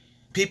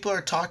 People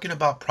are talking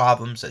about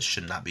problems that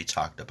should not be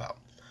talked about.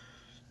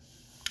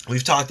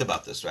 We've talked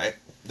about this, right?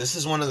 This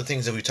is one of the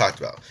things that we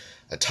talked about.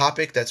 A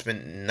topic that's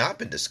not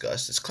been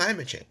discussed is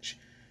climate change.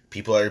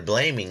 People are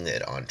blaming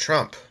it on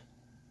Trump.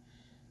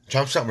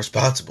 Trump's not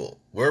responsible.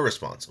 We're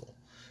responsible.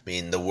 I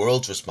mean, the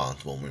world's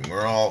responsible. I mean,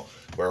 we're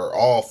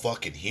all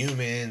fucking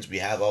humans. We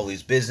have all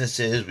these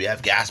businesses. We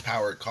have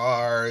gas-powered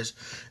cars.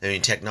 I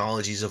mean,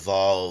 technology's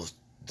evolved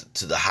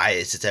to the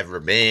highest it's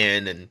ever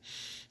been, and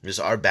just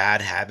our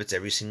bad habits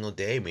every single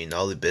day. I mean,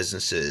 all the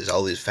businesses,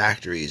 all these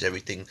factories,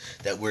 everything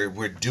that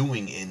we're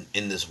doing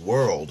in this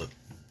world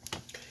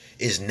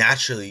is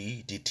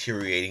naturally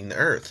deteriorating the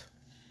earth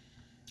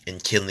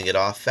and killing it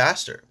off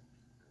faster,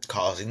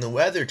 causing the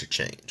weather to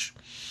change,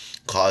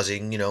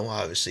 causing,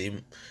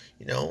 obviously,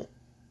 I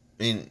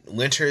mean,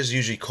 winter is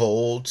usually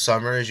cold,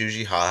 summer is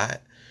usually hot.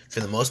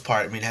 For the most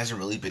part, I mean, it hasn't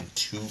really been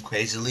too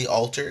crazily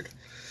altered,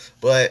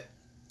 but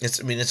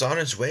it's on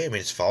its way. I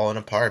mean, it's falling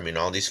apart. I mean,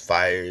 all these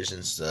fires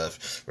and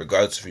stuff.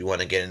 Regardless if you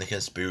want to get into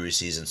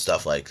conspiracies and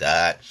stuff like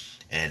that,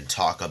 and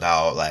talk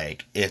about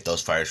like if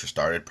those fires were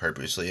started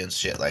purposely and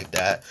shit like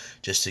that,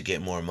 just to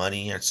get more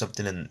money or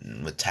something,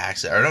 and with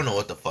taxes. I don't know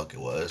what the fuck it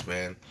was,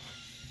 man.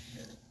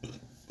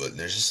 But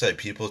there's just like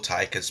people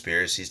tie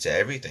conspiracies to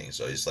everything.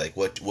 So it's like,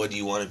 what do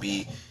you want to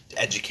be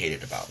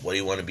educated about? What do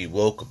you want to be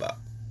woke about?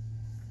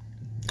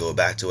 Go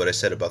back to what I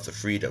said about the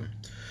freedom,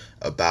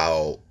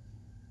 about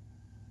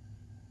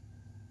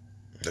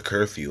the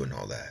curfew and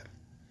all that.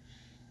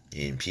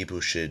 And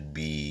people should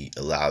be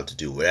allowed to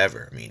do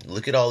whatever. I mean,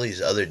 look at all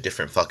these other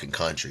different fucking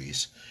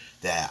countries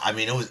that, I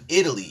mean, it was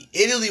Italy.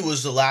 Italy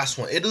was the last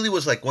one. Italy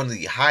was like one of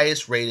the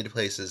highest rated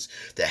places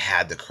that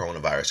had the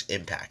coronavirus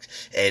impact.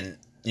 And,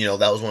 you know,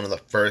 that was one of the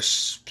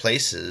first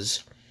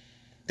places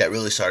that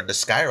really started to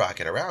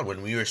skyrocket around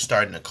when we were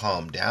starting to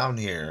calm down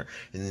here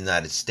in the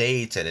United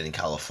States and in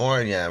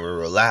California. We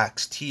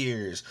relaxed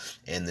here,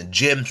 and the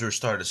gyms were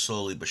starting to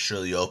slowly but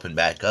surely open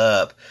back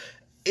up.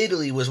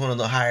 Italy was one of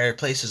the higher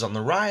places on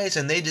the rise,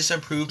 and they just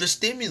approved a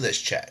stimulus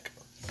check.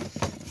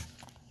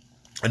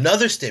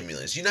 Another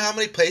stimulus. You know how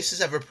many places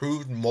have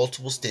approved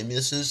multiple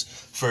stimuluses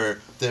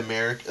for the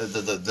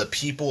the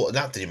people,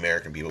 not the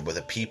American people, but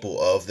the people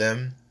of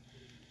them,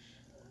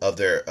 of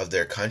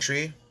their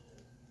country?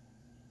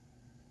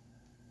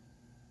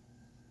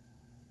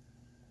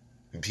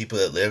 People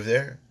that live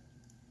there.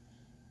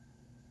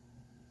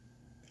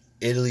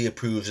 Italy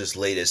approves its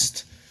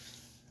latest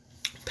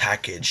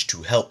package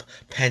to help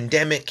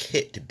pandemic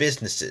hit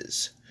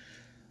businesses.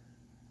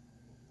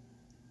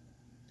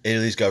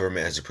 Italy's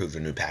government has approved a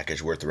new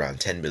package worth around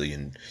 10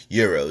 billion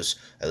euros,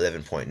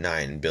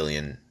 11.9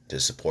 billion to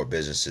support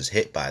businesses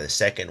hit by the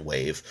second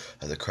wave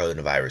of the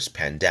coronavirus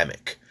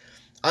pandemic.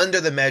 Under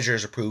the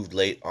measures approved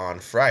late on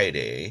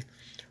Friday,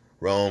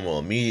 Rome will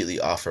immediately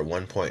offer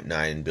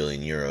 1.9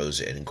 billion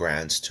euros in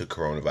grants to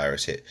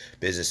coronavirus hit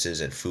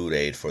businesses and food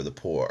aid for the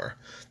poor.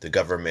 The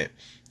government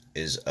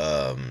is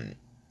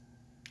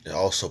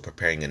also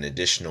preparing an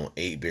additional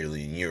 8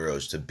 billion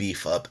euros to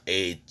beef up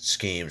aid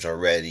schemes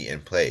already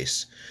in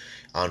place.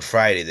 On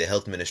Friday, the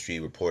health ministry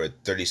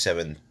reported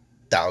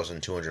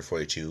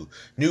 37,242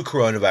 new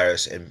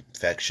coronavirus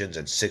infections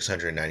and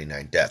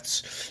 699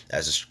 deaths.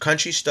 As the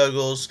country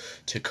struggles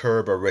to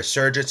curb a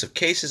resurgence of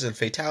cases and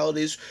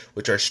fatalities,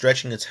 which are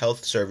stretching its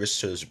health service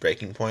to its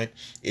breaking point,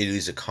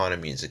 Italy's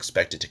economy is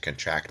expected to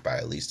contract by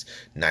at least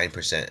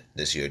 9%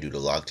 this year due to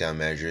lockdown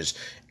measures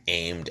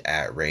aimed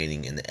at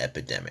reining in the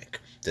epidemic.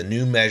 The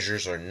new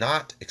measures are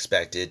not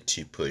expected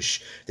to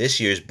push this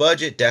year's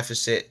budget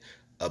deficit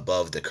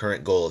above the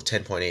current goal of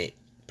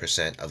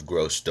 10.8% of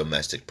gross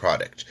domestic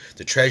product.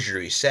 The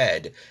Treasury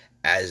said,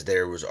 as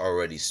there was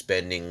already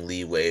spending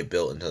leeway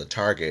built into the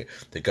target,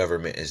 the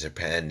government is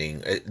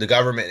planning,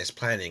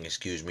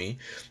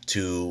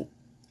 to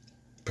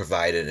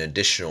provide an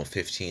additional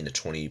 15 to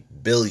 20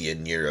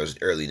 billion euros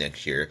early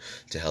next year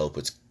to help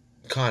its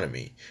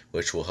economy,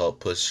 which will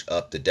help push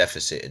up the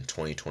deficit in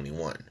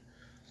 2021.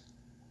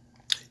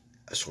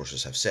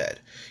 Sources have said.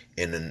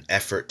 In an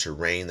effort to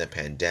rein the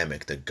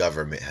pandemic, the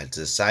government has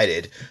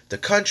divided the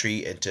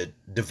country into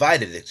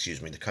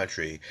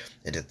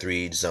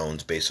 3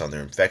 zones based on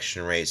their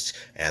infection rates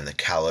and the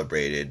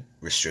calibrated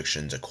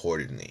restrictions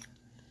accordingly.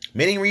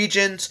 Many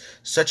regions,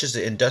 such as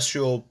the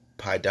industrial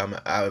I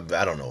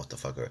don't know what the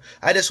fuck.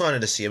 I just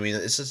wanted to see. I mean,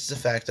 it's just the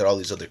fact that all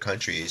these other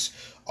countries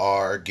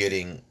are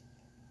getting,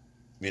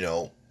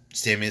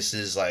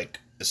 stimuluses,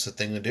 like, it's the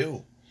thing to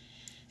do.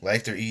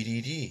 Like their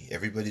EDD.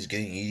 Everybody's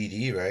getting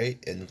EDD, right?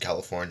 In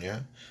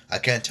California. I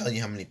can't tell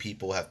you how many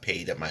people have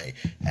paid at my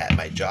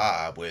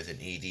job with an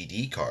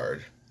EDD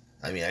card.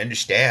 I mean, I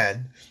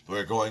understand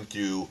we're going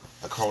through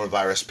a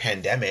coronavirus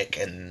pandemic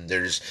and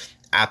there's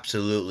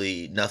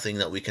absolutely nothing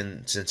that we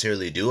can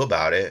sincerely do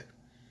about it.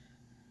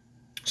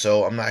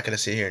 So I'm not going to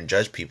sit here and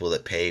judge people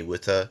that pay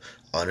with a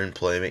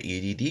unemployment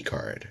EDD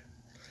card.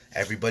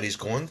 Everybody's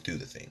going through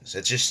the things.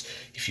 It's just,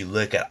 if you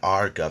look at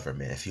our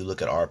government, if you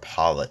look at our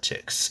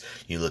politics,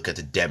 you look at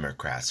the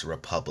Democrats, the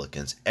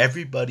Republicans,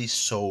 everybody's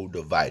so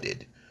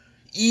divided.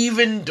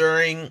 Even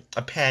during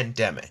a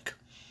pandemic,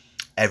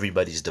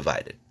 everybody's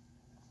divided.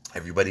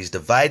 Everybody's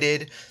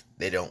divided.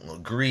 They don't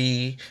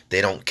agree. They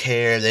don't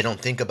care. They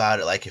don't think about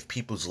it like if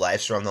people's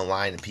lives are on the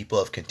line and people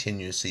have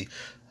continuously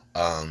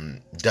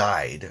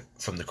died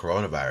from the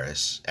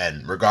coronavirus,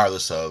 and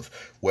regardless of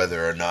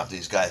whether or not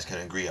these guys can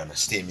agree on a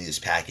stimulus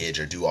package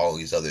or do all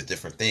these other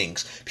different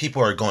things,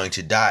 people are going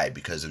to die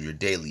because of your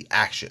daily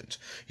actions,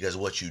 because of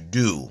what you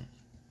do,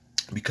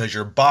 because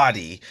your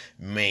body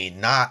may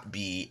not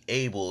be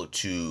able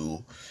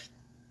to,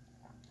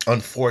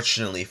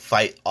 unfortunately,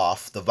 fight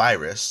off the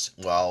virus.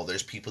 Well,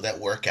 there's people that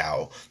work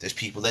out, there's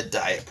people that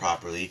diet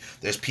properly,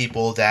 there's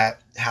people that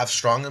have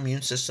strong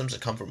immune systems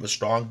that come from a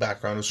strong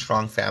background of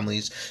strong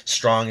families,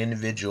 strong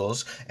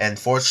individuals, and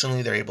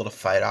fortunately they're able to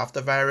fight off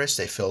the virus.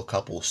 They feel a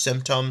couple of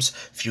symptoms,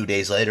 a few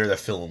days later they're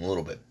feeling a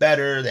little bit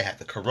better, they have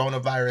the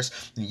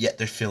coronavirus, yet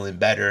they're feeling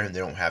better and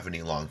they don't have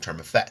any long-term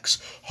effects.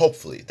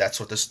 Hopefully, that's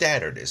what the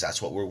standard is,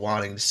 that's what we're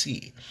wanting to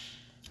see.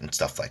 and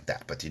stuff like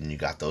that. But then you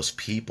got those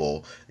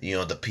people,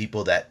 the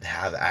people that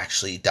have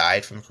actually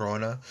died from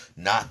corona,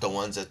 not the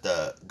ones that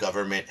the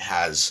government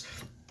has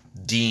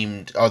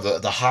deemed, or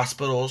the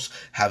hospitals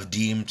have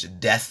deemed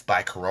death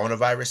by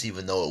coronavirus,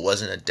 even though it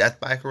wasn't a death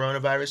by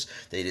coronavirus.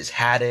 They just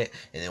had it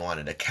and they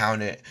wanted to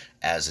count it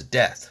as a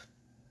death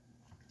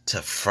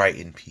to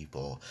frighten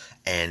people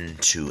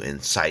and to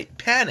incite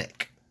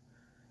panic.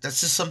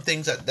 That's just some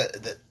things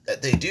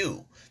that they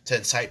do to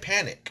incite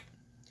panic,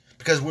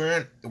 because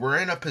we're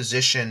in a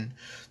position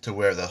to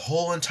where the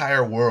whole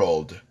entire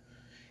world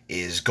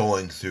is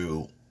going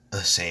through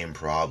the same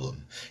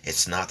problem.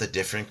 It's not the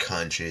different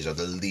countries or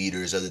the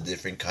leaders of the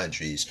different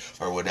countries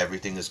or what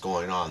everything is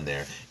going on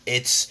there.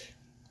 It's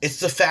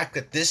the fact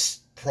that this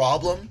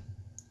problem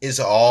is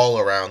all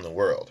around the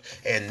world.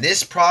 And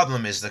this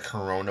problem is the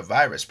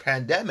coronavirus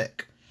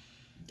pandemic.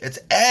 It's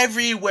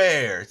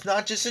everywhere. It's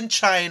not just in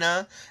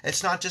China.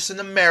 It's not just in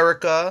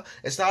America.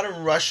 It's not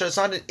in Russia. It's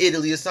not in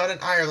Italy. It's not in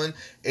Ireland.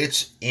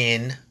 It's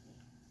in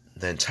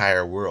the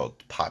entire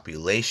world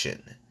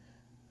population.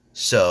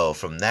 So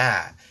from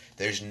that,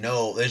 there's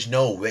no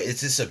way.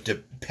 It's just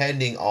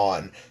depending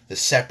on the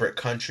separate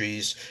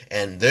countries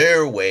and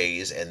their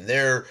ways and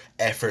their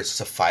efforts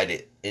to fight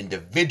it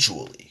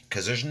individually.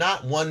 Because there's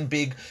not one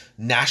big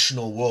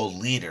national world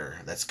leader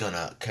that's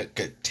gonna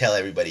tell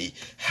everybody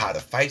how to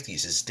fight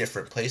these. It's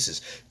different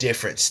places,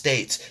 different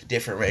states,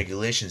 different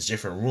regulations,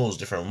 different rules,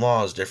 different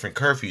laws, different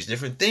curfews,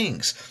 different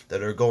things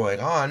that are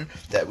going on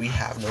that we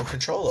have no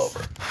control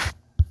over.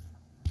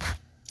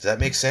 Does that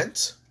make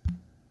sense?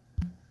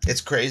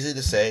 It's crazy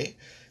to say.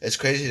 It's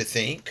crazy to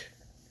think.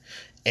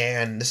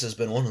 And this has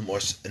been one of the more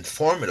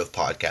informative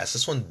podcasts.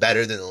 This one's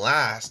better than the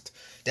last.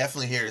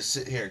 Definitely here to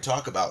sit here and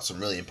talk about some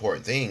really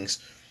important things.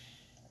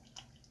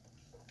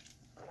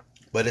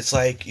 But it's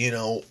like,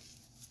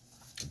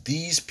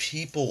 these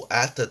people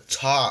at the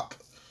top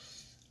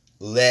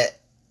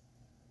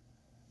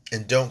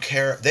don't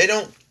care. They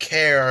don't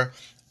care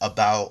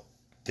about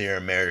their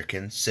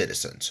American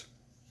citizens.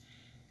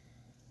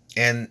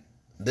 And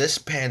this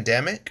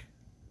pandemic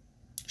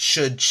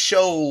should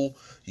show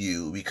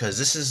you, because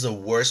this is the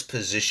worst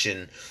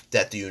position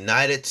that the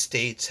United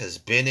States has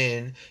been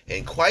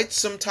in quite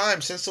some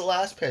time, since the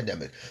last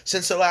pandemic,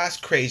 since the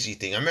last crazy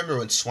thing. I remember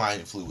when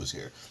swine flu was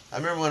here. I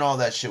remember when all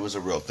that shit was a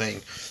real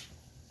thing.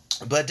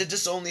 But it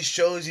just only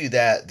shows you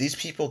that these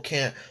people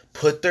can't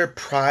put their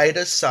pride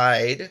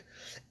aside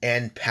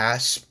and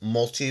pass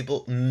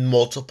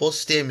multiple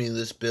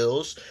stimulus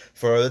bills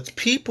for its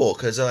people.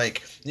 Because,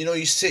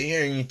 you sit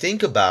here and you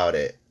think about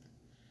it.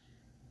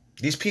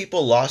 These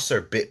people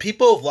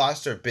people have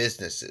lost their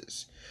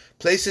businesses.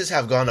 Places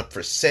have gone up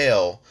for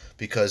sale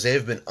because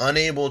they've been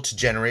unable to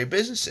generate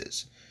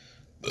businesses.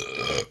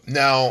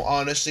 Now,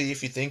 honestly,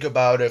 if you think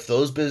about it, if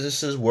those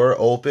businesses were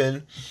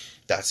open,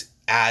 that's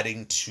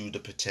adding to the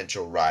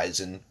potential rise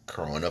in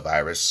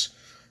coronavirus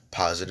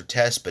positive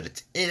tests, but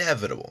it's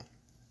inevitable.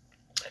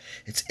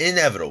 It's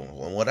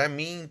inevitable. And what I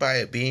mean by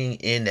it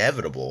being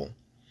inevitable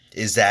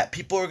is that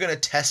people are going to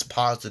test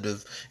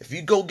positive. If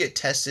you go get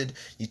tested,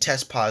 you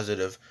test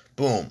positive,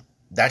 boom.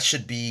 That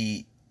should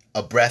be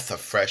a breath of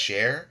fresh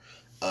air.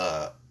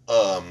 Not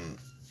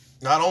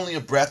only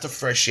a breath of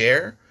fresh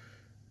air,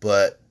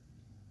 but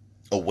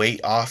a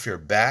weight off your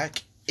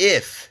back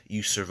if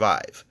you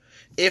survive.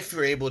 If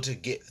you're able to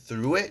get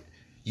through it,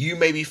 you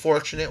may be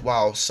fortunate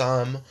while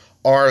some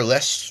are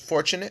less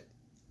fortunate.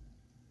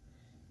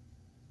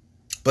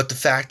 But the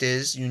fact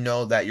is,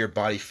 that your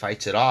body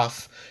fights it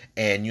off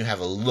and you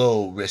have a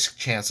low risk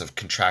chance of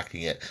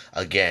contracting it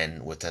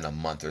again within a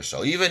month or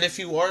so. Even if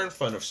you are in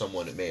front of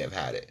someone that may have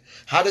had it.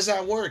 How does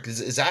that work?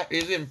 Is that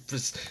even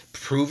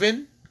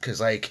proven? Because,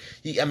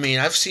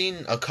 I've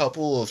seen a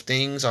couple of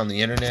things on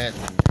the internet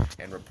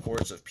and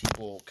reports of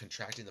people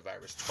contracting the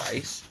virus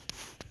twice.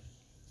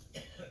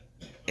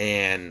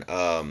 And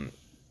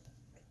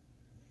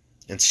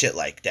shit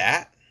like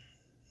that.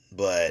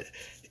 But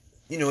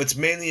it's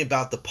mainly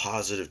about the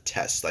positive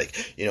tests.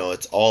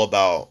 It's all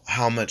about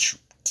how much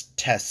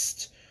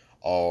tests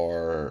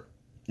are,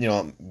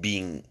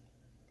 being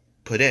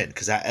put in.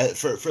 Because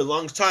for a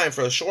long time,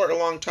 for a short or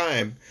long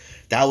time,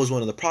 that was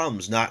one of the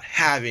problems, not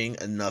having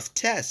enough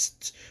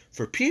tests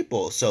for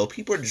people. So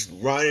people are just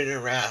running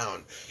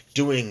around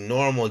doing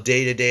normal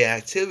day-to-day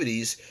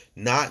activities,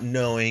 not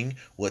knowing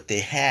what they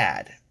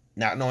had.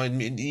 Not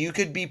knowing, you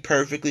could be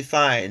perfectly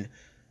fine,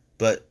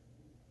 but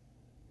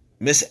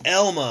Miss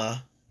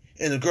Elma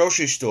in the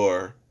grocery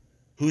store,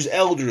 who's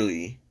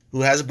elderly,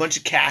 who has a bunch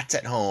of cats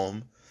at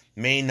home,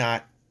 may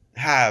not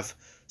have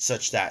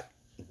such that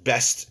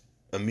best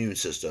immune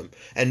system.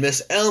 And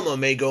Miss Elma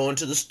may go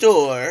into the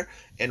store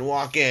and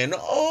walk in,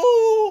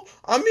 "Oh,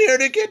 I'm here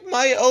to get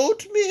my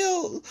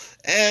oatmeal."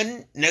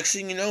 And next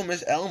thing you know,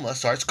 Miss Elma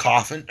starts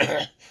coughing,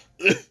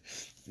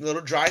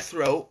 little dry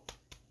throat.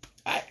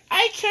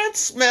 I can't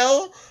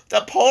smell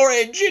the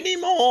porridge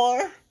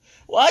anymore.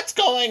 What's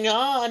going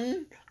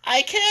on?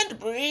 I can't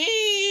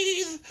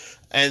breathe.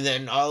 And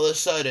then all of a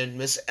sudden,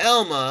 Miss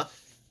Elma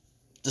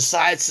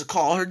decides to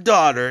call her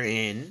daughter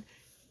in,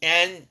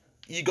 and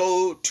you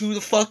go to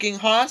the fucking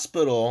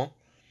hospital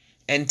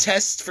and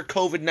test for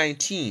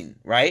COVID-19,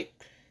 right?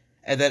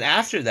 And then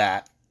after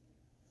that,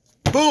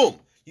 boom,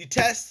 you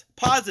test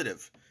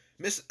positive.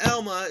 Miss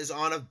Elma is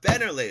on a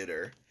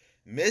ventilator.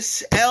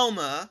 Miss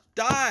Elma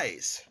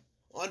dies,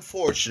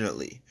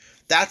 unfortunately.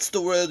 That's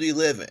the world we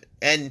live in.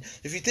 And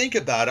if you think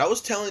about it, I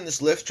was telling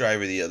this Lyft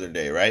driver the other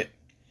day, right?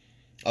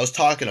 I was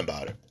talking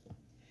about it.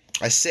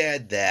 I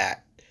said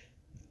that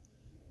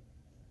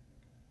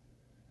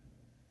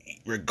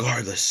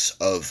regardless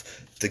of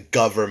the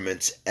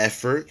government's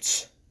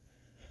efforts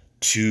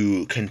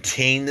to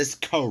contain this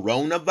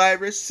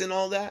coronavirus and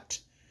all that,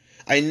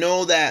 I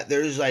know that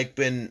there's like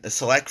been a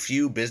select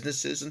few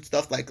businesses and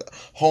stuff like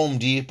Home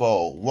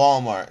Depot,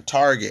 Walmart,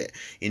 Target,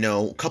 you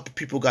know, a couple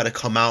people got to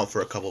come out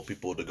for a couple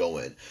people to go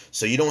in.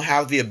 So you don't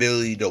have the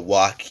ability to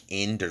walk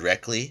in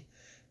directly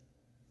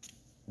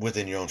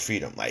within your own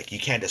freedom. Like, you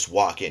can't just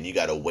walk in. You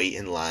got to wait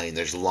in line.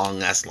 There's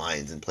long ass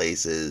lines in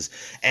places.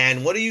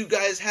 And what do you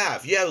guys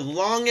have? You have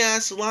long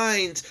ass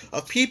lines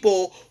of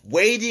people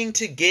waiting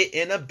to get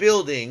in a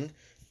building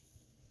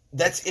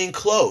that's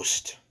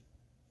enclosed.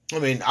 I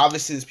mean,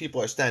 obviously these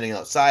people are standing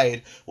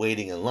outside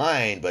waiting in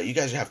line, but you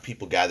guys have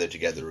people gathered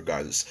together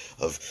regardless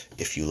of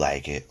if you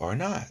like it or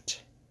not.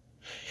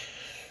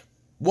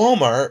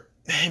 Walmart,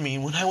 I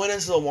mean, when I went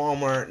into the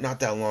Walmart not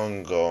that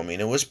long ago, I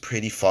mean, it was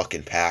pretty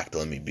fucking packed,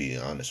 let me be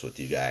honest with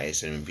you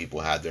guys. I mean,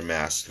 people had their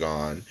masks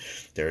on.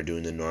 They were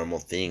doing the normal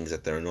things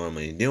that they're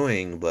normally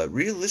doing. But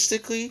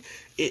realistically,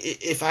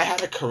 if I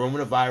had a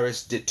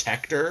coronavirus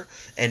detector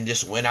and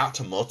just went out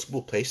to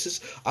multiple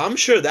places, I'm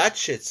sure that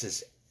shit's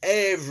is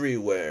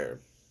everywhere.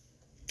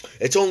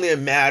 It's only a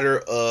matter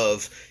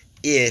of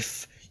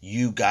if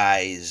you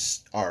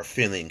guys are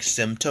feeling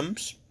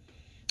symptoms.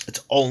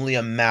 It's only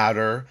a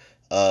matter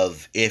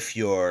of if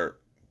you're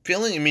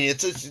feeling, I mean,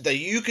 it's that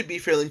you could be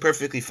feeling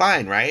perfectly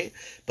fine, right?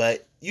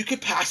 But you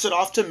could pass it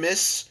off to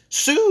Miss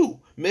Sue,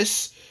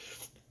 Miss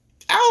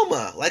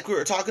Alma, like we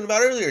were talking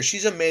about earlier.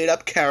 She's a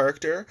made-up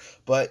character,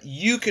 but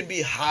you could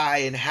be high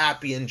and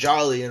happy and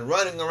jolly and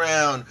running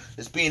around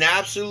just being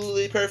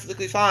absolutely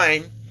perfectly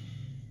fine,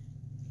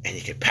 and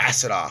you could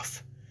pass it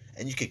off,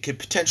 and you could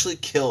potentially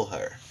kill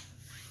her.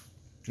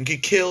 You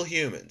could kill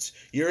humans.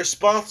 You're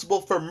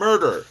responsible for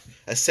murder,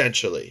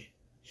 essentially.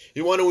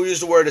 You want to use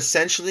the word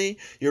essentially?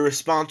 You're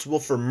responsible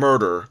for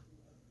murder.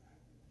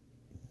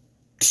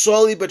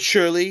 Slowly but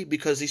surely,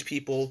 because these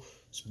people's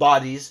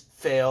bodies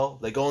fail,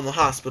 they go in the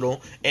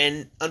hospital,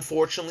 and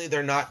unfortunately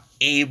they're not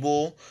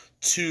able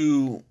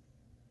to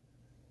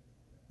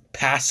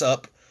pass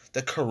up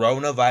the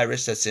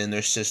coronavirus that's in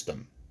their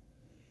system.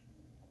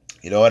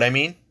 You know what I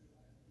mean?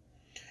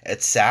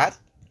 It's sad.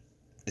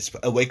 It's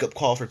a wake-up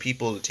call for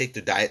people to take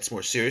their diets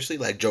more seriously,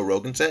 like Joe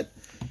Rogan said.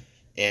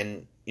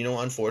 And, you know,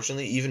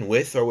 unfortunately, even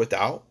with or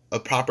without a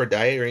proper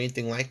diet or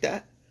anything like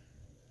that,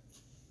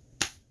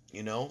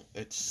 you know,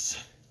 it's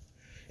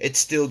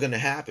still going to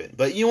happen.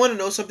 But you want to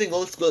know something?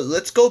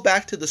 Let's go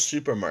back to the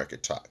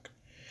supermarket talk.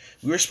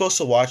 We were supposed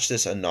to watch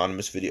this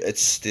anonymous video.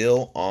 It's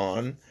still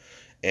on,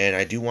 and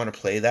I do want to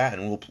play that,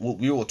 and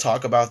we will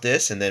talk about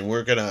this, and then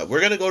we're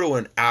gonna go to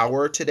an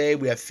hour today.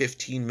 We have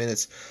 15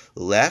 minutes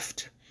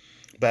left,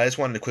 but I just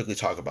wanted to quickly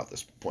talk about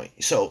this point.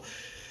 So,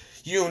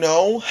 you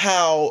know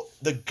how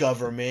the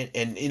government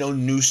and, you know,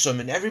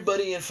 Newsom and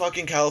everybody in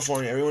fucking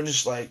California, everyone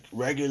just like,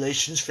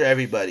 regulations for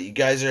everybody. You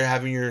guys are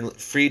having your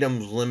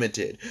freedoms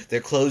limited.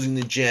 They're closing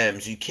the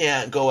gyms. You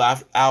can't go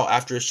out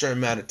after a certain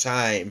amount of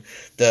time.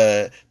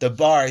 The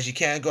bars, you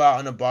can't go out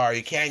in a bar.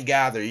 You can't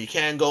gather. You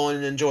can't go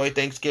and enjoy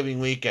Thanksgiving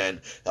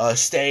weekend.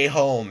 Stay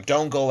home.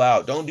 Don't go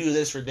out. Don't do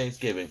this for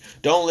Thanksgiving.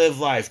 Don't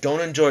live life.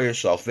 Don't enjoy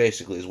yourself,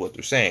 basically, is what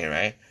they're saying,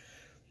 right?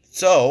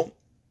 So,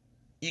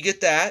 you get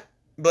that.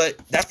 But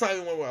that's not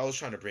even what I was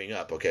trying to bring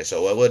up. Okay,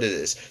 so what it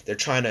is, they're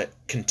trying to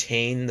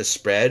contain the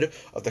spread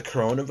of the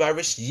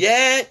coronavirus,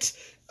 yet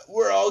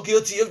we're all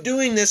guilty of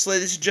doing this,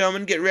 ladies and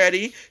gentlemen. Get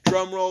ready.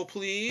 Drum roll,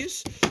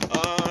 please.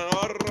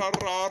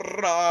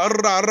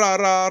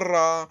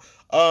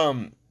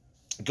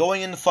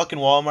 Going into fucking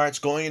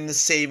Walmarts, going into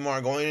Save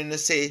Mart, going into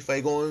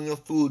Safeway, going into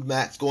Food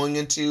Mats, going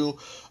into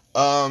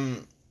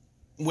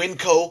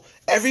Winco.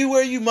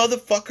 Everywhere you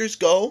motherfuckers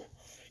go,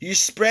 you're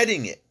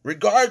spreading it,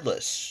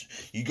 regardless.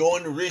 You go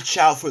in to reach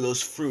out for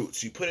those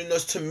fruits. You put in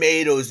those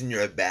tomatoes in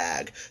your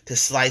bag to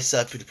slice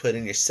up to put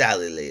in your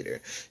salad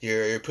later.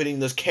 You're putting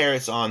those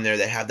carrots on there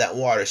that have that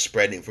water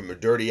spreading from a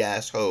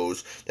dirty-ass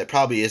hose that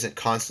probably isn't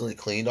constantly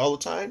cleaned all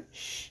the time.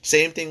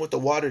 Same thing with the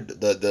water,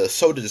 the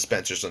soda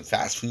dispensers on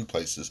fast food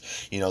places.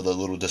 You know, the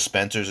little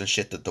dispensers and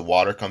shit that the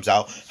water comes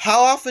out.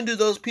 How often do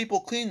those people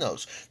clean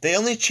those? They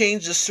only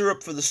change the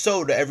syrup for the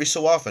soda every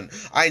so often.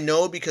 I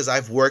know because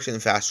I've worked in a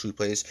fast food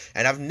place,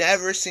 and I've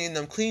never seen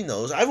them clean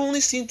those. I've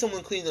only seen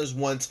someone clean those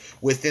once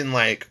within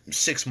like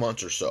 6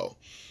 months or so.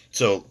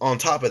 So on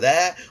top of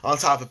that, on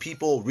top of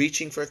people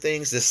reaching for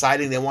things,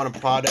 deciding they want a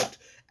product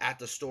at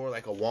the store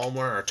like a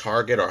Walmart or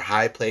Target or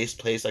high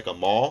place like a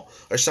mall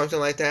or something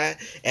like that,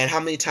 and how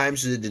many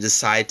times do they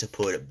decide to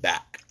put it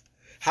back?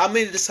 How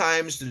many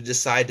times do they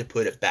decide to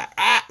put it back?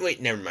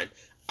 Wait, never mind.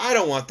 I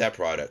don't want that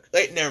product.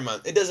 Wait, never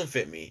mind. It doesn't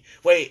fit me.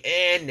 Wait,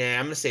 nah,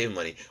 I'm gonna save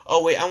money.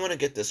 Oh wait, I want to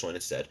get this one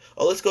instead.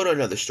 Oh, let's go to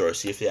another store,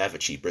 see if they have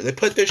it cheaper. They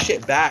put their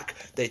shit back.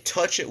 They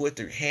touch it with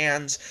their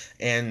hands,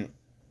 and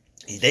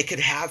they could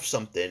have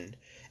something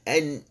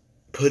and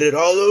put it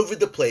all over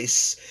the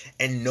place,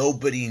 and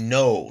nobody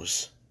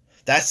knows.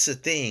 That's the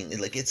thing.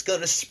 Like, it's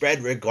gonna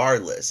spread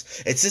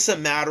regardless. It's just a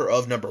matter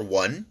of, number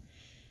one,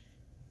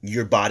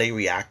 your body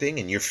reacting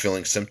and you're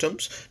feeling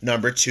symptoms.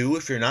 Number two,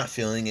 if you're not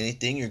feeling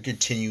anything, you're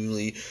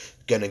continually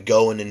gonna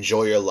go and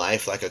enjoy your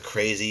life like a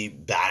crazy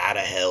bat out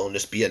of hell and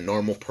just be a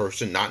normal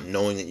person, not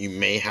knowing that you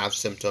may have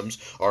symptoms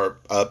or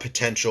a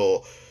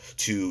potential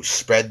to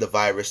spread the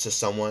virus to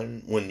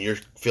someone when you're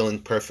feeling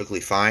perfectly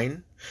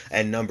fine.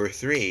 And number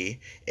three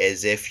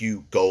is if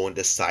you go and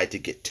decide to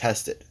get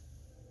tested.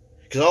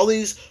 Because all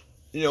these,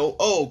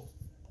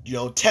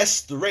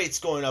 test the rates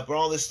going up and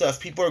all this stuff.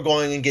 People are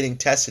going and getting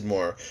tested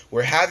more.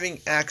 We're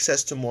having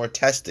access to more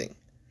testing.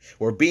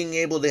 We're being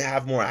able to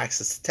have more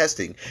access to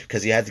testing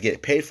because you have to get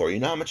it paid for. You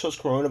know how much those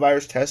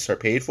coronavirus tests are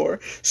paid for?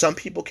 Some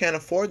people can't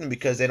afford them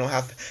because they don't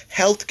have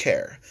health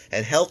care.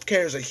 And health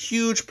care is a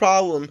huge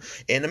problem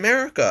in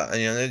America.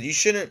 And, you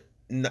shouldn't,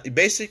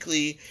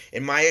 basically,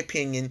 in my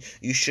opinion,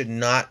 you should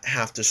not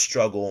have to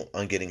struggle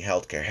on getting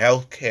health care.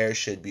 Health care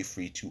should be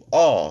free to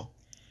all.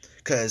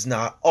 Because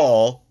not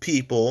all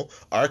people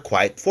are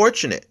quite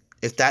fortunate,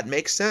 if that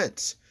makes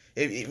sense.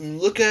 If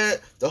look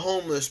at the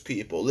homeless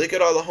people. Look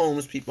at all the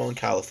homeless people in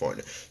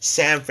California.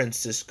 San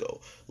Francisco,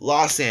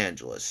 Los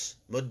Angeles,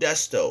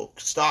 Modesto,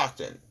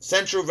 Stockton,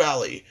 Central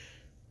Valley,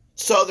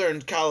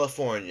 Southern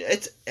California.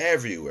 It's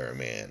everywhere,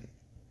 man.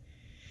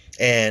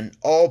 And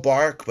all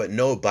bark but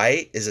no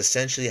bite is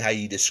essentially how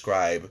you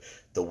describe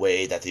the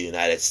way that the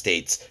United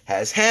States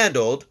has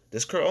handled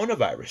this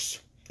coronavirus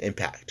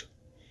impact.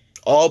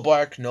 All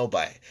bark, no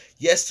bite.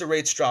 Yes, the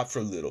rates dropped for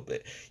a little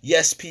bit.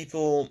 Yes,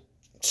 people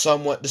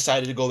somewhat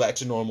decided to go back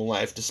to normal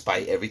life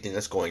despite everything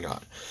that's going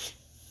on.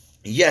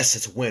 Yes,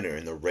 it's winter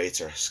and the rates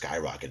are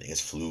skyrocketing.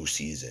 It's flu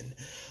season.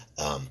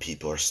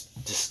 People are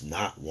just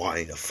not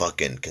wanting to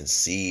fucking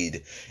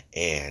concede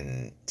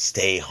and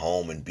stay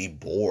home and be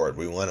bored.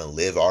 We want to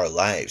live our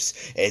lives.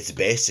 It's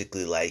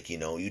basically like,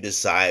 you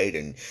decide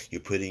and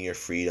you're putting your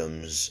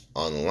freedoms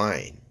on the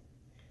line.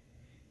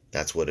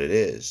 That's what it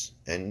is.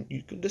 And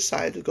you can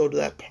decide to go to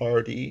that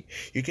party.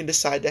 You can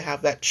decide to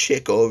have that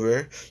chick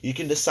over. You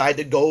can decide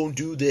to go and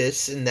do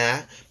this and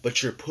that.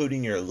 But you're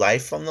putting your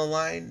life on the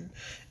line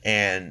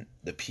and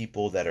the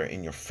people that are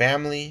in your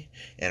family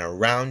and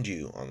around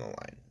you on the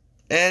line.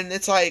 And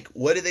it's like,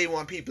 what do they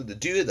want people to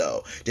do,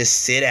 though?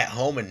 Just sit at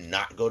home and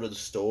not go to the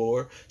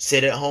store?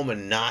 Sit at home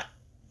and not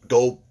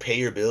go pay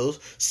your bills?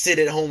 Sit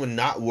at home and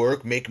not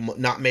work,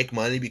 not make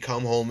money,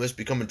 become homeless,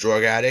 become a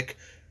drug addict?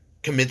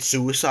 Commit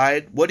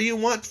suicide? What do you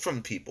want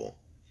from people?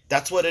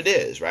 That's what it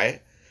is,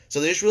 right? So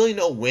there's really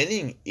no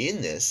winning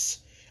in this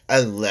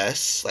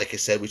unless, like I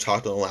said, we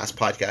talked on the last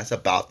podcast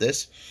about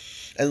this,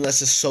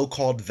 unless a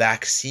so-called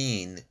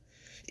vaccine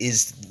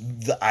is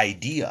the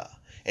idea.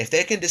 If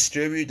they can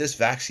distribute this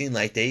vaccine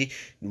like they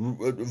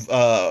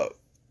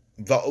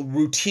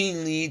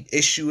routinely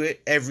issue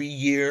it every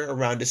year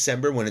around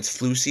December when it's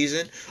flu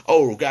season.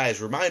 Oh,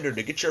 guys, reminder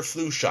to get your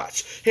flu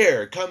shots.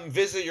 Here, come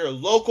visit your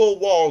local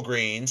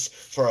Walgreens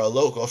for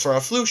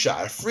a flu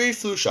shot, a free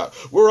flu shot.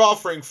 We're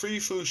offering free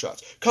flu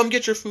shots. Come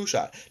get your flu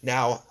shot.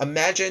 Now,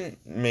 imagine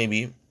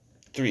maybe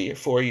 3 or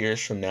 4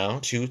 years from now,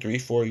 2, 3,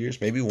 4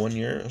 years, maybe 1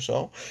 year or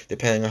so,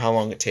 depending on how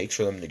long it takes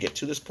for them to get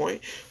to this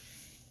point.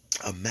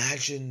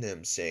 Imagine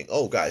them saying,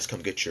 oh, guys, come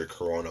get your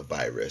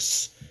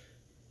coronavirus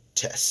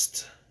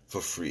test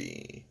for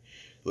free.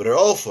 We're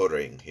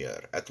offering here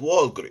at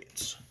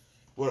Walgreens.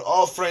 We're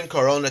offering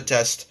corona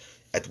test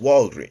at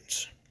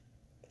Walgreens.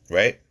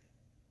 Right?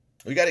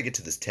 We got to get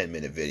to this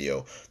 10-minute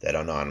video that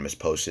Anonymous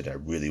posted. I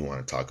really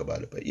want to talk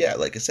about it. But yeah,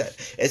 like I said,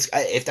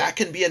 if that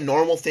can be a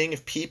normal thing,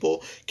 if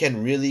people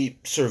can really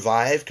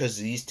survive because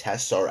these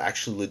tests are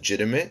actually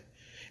legitimate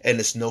and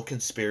it's no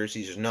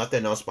conspiracies, there's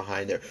nothing else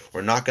behind there,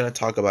 we're not going to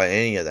talk about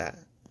any of that.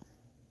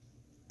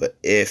 But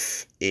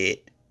if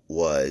it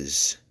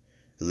was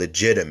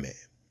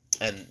legitimate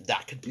and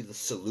that could be the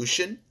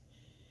solution,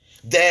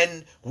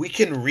 then we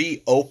can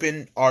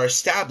reopen our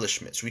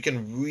establishments. We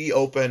can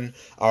reopen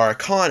our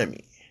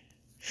economy.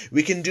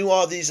 We can do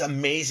all these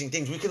amazing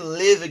things. We can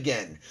live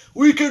again.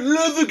 We can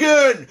live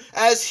again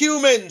as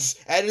humans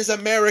and as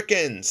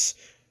Americans.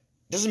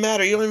 Doesn't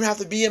matter. You don't even have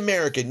to be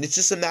American. It's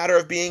just a matter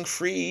of being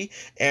free.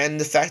 And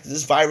the fact that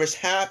this virus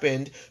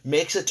happened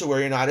makes it to where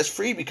you're not as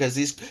free because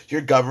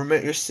your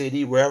government, your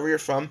city, wherever you're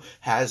from,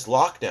 has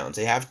lockdowns.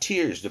 They have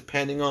tiers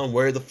depending on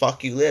where the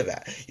fuck you live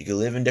at. You can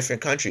live in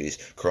different countries.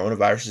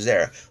 Coronavirus is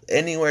there.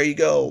 Anywhere you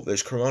go,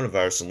 there's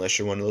coronavirus unless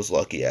you're one of those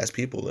lucky ass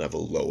people that have a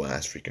low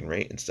ass freaking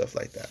rate and stuff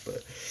like that.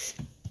 But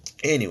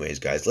Anyways,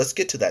 guys, let's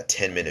get to that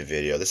 10-minute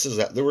video.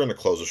 We're gonna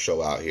close the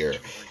show out here.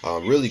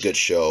 Really good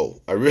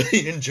show. I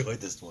really enjoyed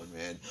this one,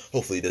 man.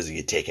 Hopefully it doesn't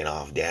get taken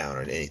off down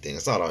or anything.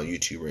 It's not on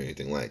YouTube or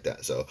anything like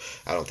that, so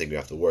I don't think we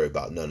have to worry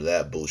about none of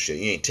that bullshit.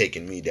 You ain't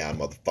taking me down,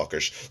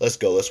 motherfuckers. Let's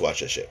go. Let's watch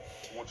that shit.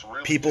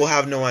 People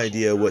have no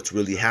idea what's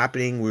really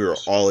happening. We are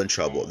all in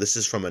trouble. This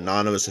is from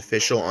Anonymous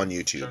Official on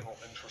YouTube.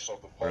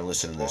 We're gonna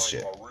listen to this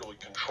shit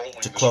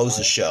to close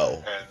the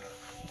show.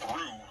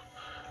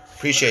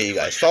 Appreciate you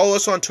guys. Follow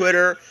us on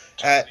Twitter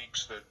at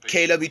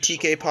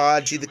KWTK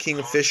Pod, G the King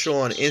Official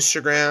on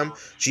Instagram,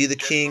 G the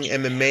King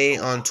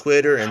MMA on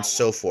Twitter, and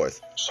so forth.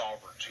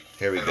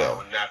 Here we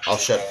go. I'll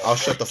shut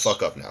the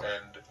fuck up now.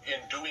 And in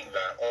doing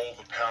that, all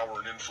the power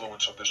and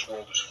influence of this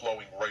world is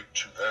flowing right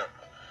to them.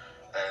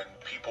 And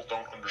people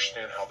don't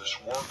understand how this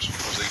works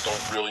because they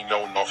don't really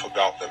know enough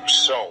about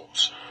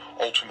themselves.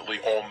 Ultimately,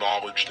 all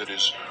knowledge that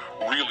is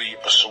really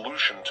a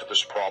solution to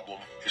this problem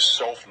is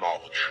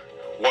self-knowledge.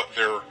 What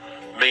their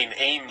main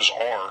aims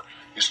are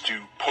is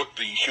to put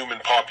the human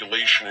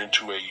population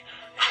into a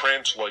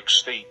trance-like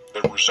state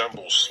that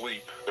resembles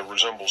sleep, that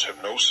resembles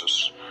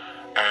hypnosis,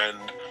 and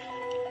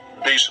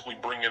basically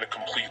bring in a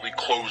completely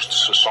closed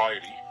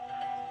society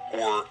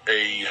or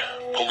a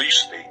police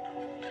state.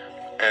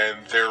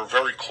 And they're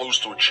very close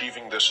to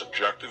achieving this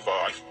objective.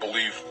 I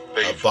believe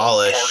they've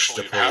abolish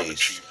the partially have police,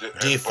 achieved it,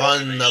 and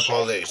defund the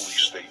solid police.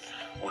 State,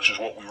 which is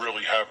what we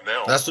really have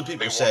now. That's what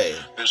people say.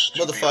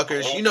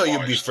 Motherfuckers, you know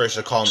you'd be first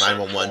to call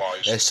 911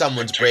 if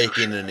someone's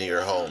breaking into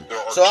your home.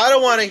 So I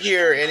don't want to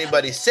hear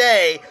anybody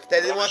say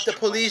that they want the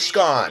police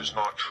gone.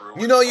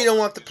 You know you don't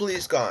want the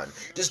police gone.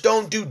 Just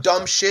don't do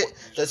dumb shit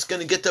that's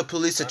gonna get the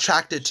police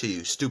attracted to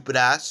you, stupid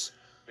ass.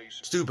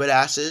 Stupid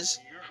asses.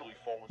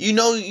 You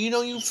know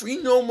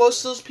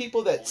most of those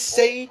people that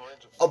say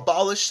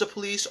abolish the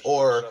police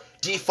or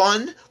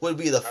defund would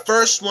be the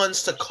first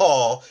ones to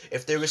call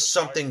if there was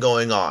something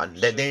going on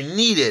that they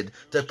needed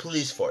the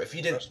police for. If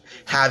you didn't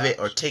have it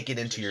or take it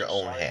into your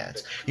own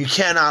hands, you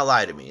cannot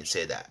lie to me and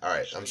say that. All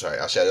right, I'm sorry.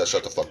 I'll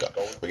shut the fuck up.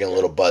 We're getting a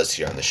little buzz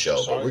here on the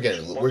show, but we're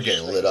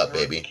getting lit up,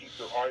 baby. Keep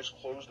their eyes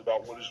closed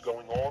about what is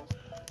going on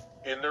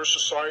in their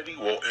society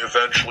will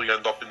eventually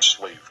end up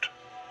enslaved,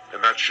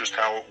 and that's just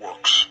how it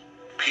works.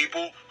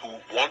 People who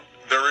want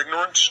their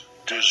ignorance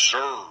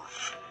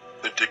deserve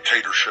the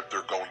dictatorship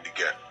they're going to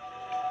get.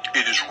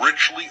 It is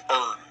richly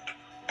earned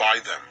by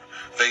them.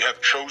 They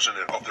have chosen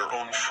it of their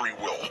own free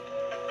will.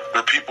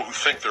 They're people who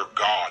think they're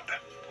God.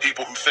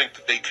 People who think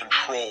that they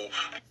control.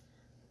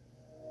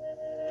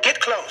 Get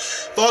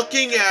close.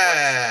 Fucking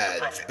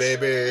ads,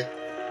 baby.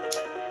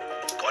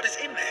 God is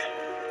in there.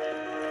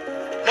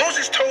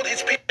 Moses told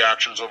his people.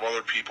 Actions of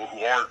other people who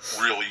aren't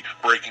really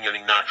breaking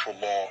any natural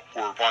law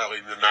or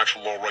violating the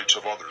natural law rights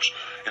of others.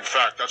 In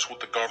fact, that's what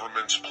the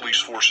governments, police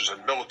forces, and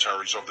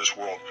militaries of this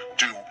world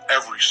do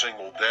every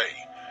single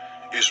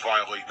day, is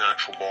violate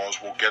natural laws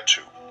we'll get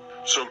to.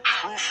 So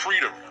true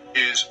freedom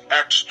is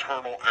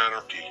external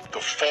anarchy, the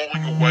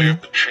falling away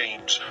of the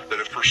chains that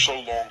have for so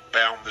long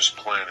bound this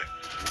planet.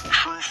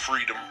 True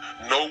freedom,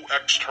 no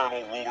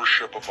external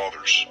rulership of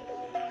others.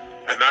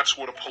 And that's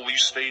what a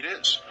police state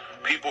is.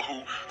 People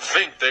who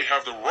think they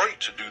have the right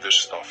to do this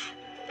stuff,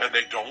 and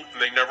they don't,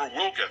 and they never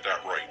will get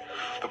that right.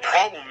 The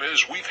problem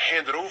is we've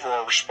handed over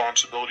our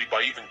responsibility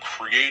by even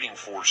creating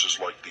forces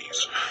like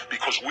these,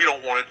 because we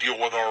don't want to deal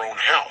with our own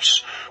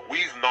house.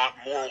 We've not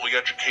morally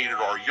educated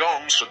our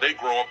young, so they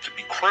grow up to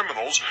be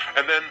criminals,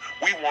 and then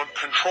we want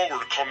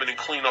controller to come in and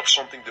clean up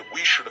something that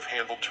we should have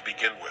handled to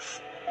begin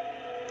with.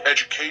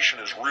 Education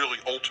is really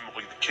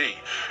ultimately the key,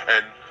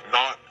 and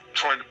not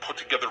trying to put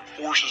together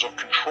forces of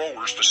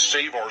controllers to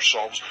save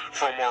ourselves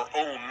from our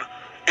own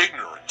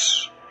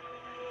ignorance.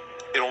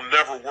 It'll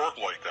never work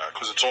like that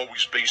because it's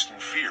always based in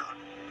fear.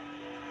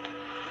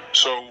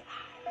 So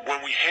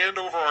when we hand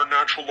over our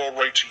natural law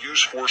right to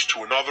use force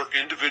to another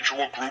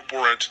individual, group,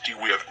 or entity,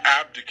 we have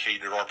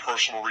abdicated our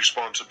personal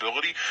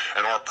responsibility,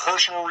 and our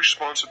personal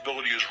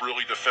responsibility is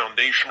really the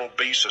foundational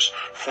basis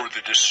for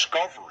the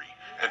discovery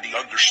and the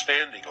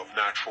understanding of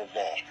natural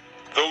law.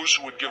 Those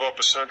who would give up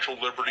essential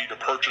liberty to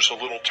purchase a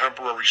little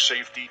temporary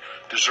safety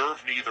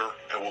deserve neither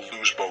and will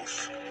lose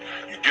both.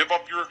 You give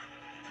up your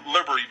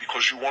liberty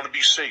because you want to be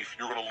safe,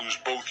 you're going to lose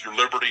both your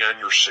liberty and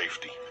your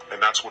safety.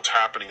 And that's what's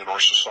happening in our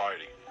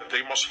society.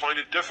 They must find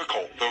it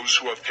difficult, those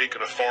who have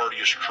taken authority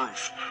as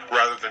truth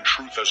rather than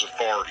truth as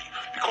authority,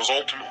 because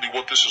ultimately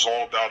what this is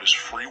all about is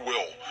free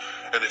will.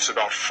 And it's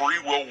about free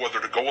will whether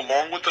to go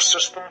along with the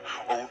system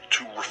or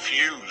to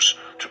refuse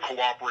to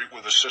cooperate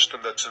with a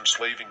system that's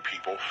enslaving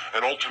people.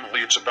 And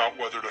ultimately it's about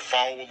whether to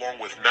follow along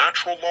with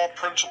natural law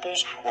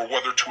principles or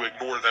whether to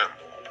ignore them.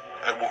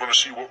 And we're going to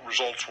see what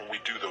results when we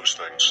do those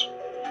things.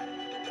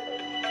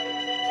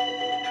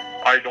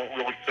 I don't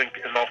really think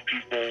enough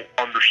people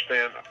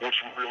understand what's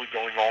really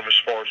going on as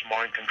far as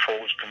mind control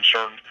is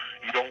concerned.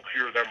 You don't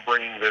hear them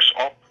bringing this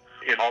up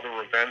in other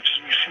events.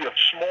 You see a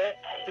small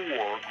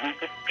core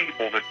group of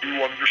people that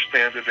do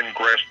understand it and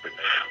grasp it,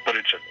 but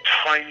it's a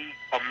tiny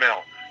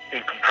amount.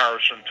 in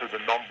comparison to the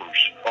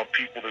numbers of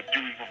people that do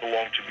even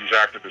belong to these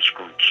activist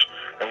groups.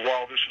 And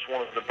while this is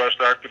one of the best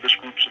activist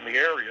groups in the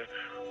area,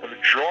 the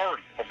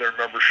majority of their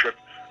membership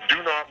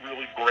do not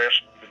really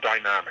grasp the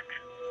dynamic,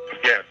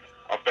 again,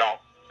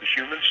 about the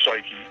human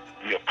psyche,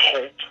 the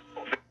occult.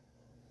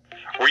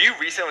 Were you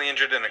recently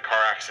injured in a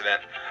car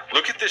accident?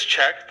 Look at this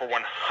check for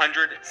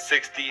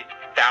 $160,000.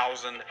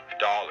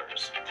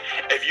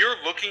 If you're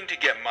looking to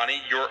get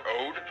money you're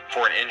owed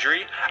for an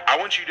injury, I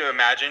want you to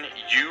imagine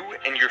you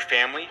and your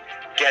family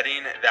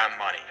getting that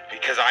money,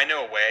 because I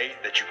know a way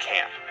that you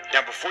can.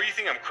 Now, before you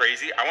think I'm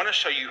crazy, I want to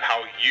show you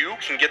how you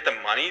can get the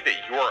money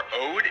that you are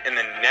owed in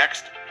the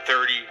next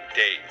 30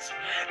 days.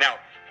 Now,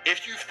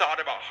 if you've thought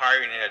about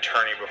hiring an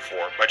attorney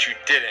before, but you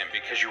didn't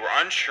because you were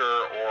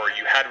unsure or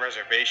you had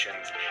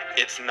reservations,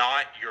 it's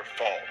not your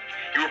fault.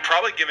 You were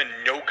probably given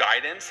no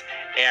guidance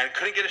and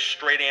couldn't get a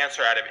straight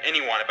answer out of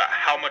anyone about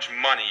how much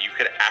money you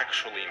could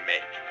actually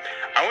make.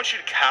 I want you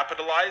to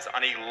capitalize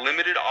on a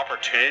limited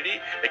opportunity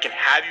that can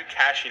have you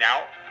cashing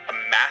out a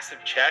massive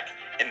check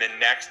in the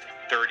next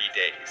 30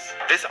 days.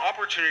 This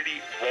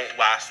opportunity won't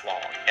last long,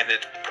 and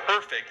it's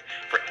perfect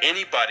for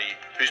anybody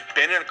who's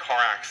been in a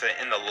car accident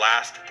in the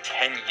last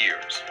 10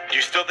 years. Do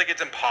you still think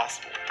it's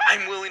impossible?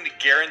 I'm willing to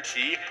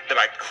guarantee that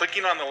by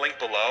clicking on the link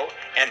below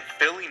and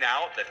filling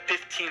out the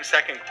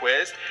 15-second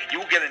quiz, you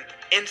will get an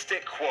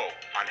instant quote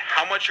on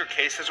how much your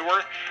case is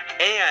worth,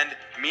 and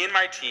me and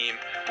my team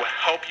will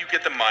help you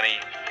get the money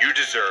you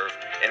deserve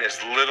in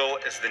as little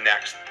as the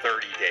next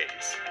 30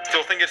 days.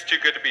 Still think it's too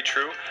good to be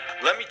true?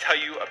 Let me tell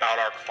you about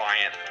our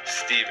client,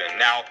 Steven.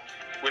 Now,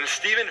 when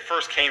Steven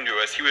first came to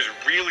us, he was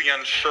really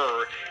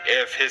unsure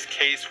if his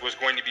case was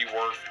going to be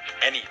worth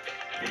anything.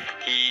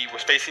 He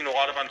was facing a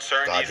lot of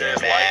uncertainties in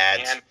his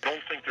life, and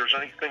don't think there's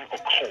anything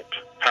occult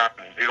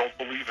happening. They don't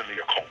believe in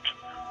the occult.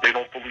 They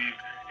don't believe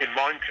in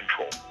mind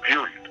control,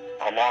 period.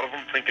 A lot of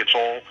them think it's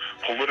all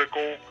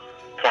political,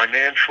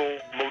 financial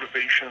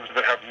motivations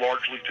that have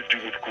largely to do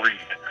with greed.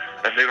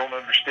 And they don't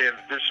understand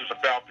that this is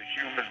about the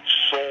human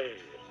soul,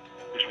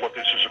 is what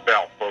this is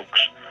about, folks.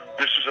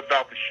 This is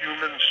about the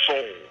human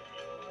soul.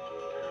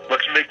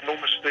 Let's make no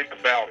mistake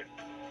about it.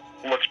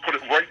 Let's put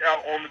it right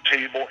out on the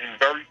table in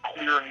very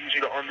clear and easy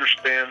to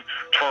understand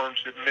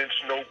terms that mince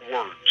no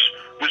words.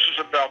 This is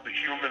about the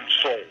human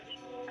soul.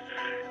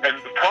 And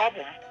the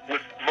problem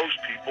with most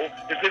people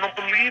is they don't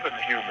believe in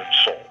the human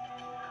soul.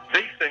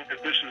 They think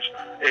that this is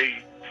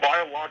a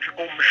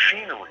biological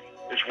machinery,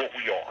 is what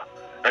we are.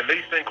 And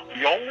they think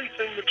the only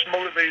thing that's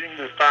motivating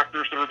the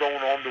factors that are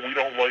going on that we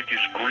don't like is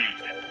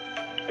greed.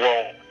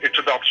 Well, it's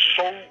about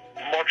so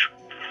much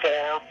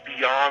far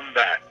beyond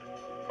that,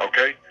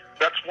 okay?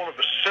 That's one of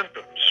the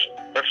symptoms.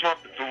 That's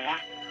not the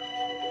root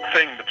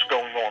thing that's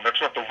going on. That's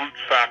not the root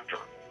factor,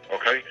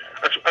 okay?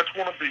 That's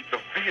one of the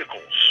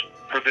vehicles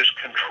for this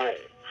control.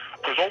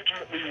 Because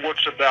ultimately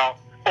what's about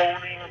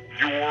owning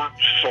your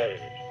soul.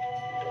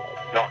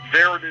 Now,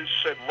 there it is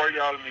said right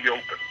out in the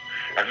open.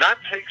 And that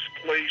takes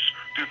place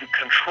through the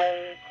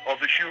control of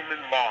the human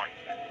mind.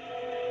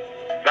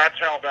 That's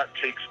how that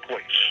takes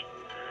place.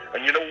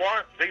 And you know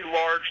what? They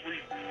largely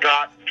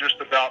got just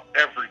about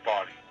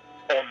everybody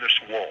on this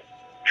world.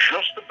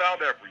 Just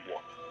about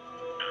everyone.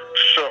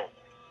 So,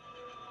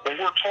 when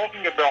we're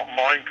talking about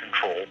mind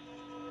control,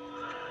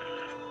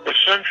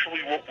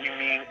 essentially what we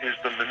mean is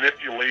the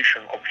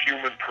manipulation of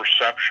human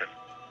perception.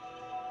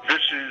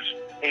 This is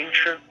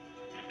ancient,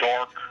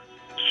 dark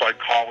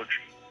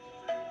psychology.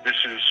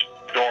 This is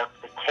dark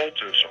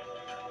occultism,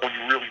 when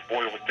you really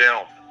boil it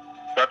down.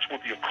 That's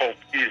what the occult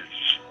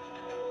is.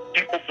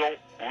 People don't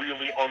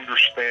really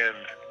understand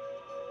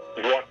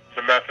what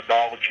the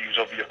methodologies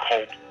of the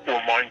occult,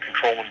 or mind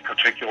control in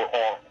particular,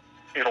 are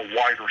in a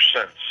wider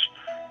sense.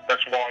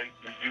 That's why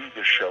we do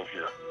this show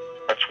here.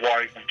 That's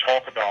why we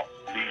talk about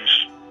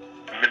these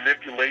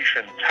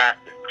manipulation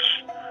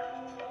tactics.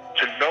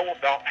 To know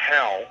about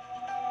how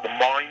the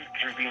mind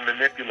can be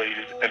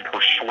manipulated and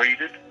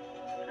persuaded,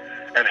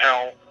 and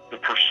how the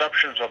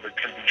perceptions of it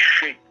can be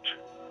shaped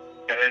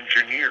and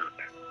engineered,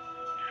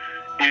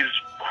 is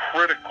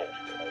critical.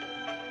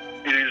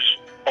 It is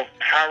of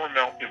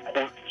paramount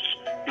importance.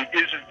 It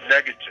isn't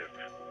negative.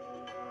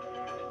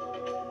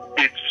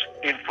 It's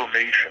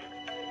information.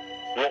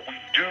 What we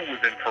do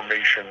with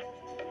information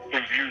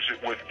imbues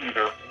it with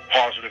either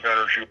positive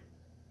energy.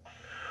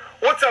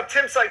 What's up,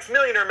 Tim Sykes,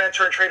 millionaire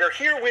mentor and trader,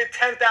 here with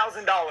 $10,000.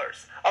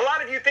 A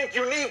lot of you think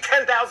you need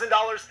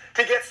 $10,000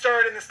 to get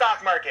started in the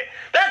stock market.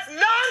 That's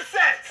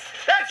nonsense!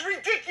 That's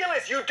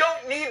ridiculous! You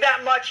don't need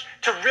that much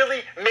to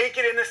really make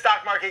it in the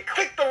stock market.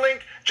 Click the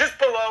link just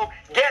below.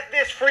 Get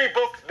this free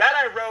book that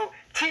I wrote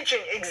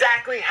teaching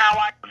exactly how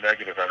I...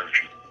 Negative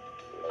energy.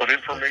 But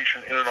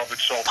information in and of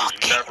itself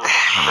is never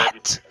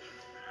negative.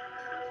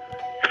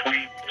 If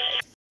we...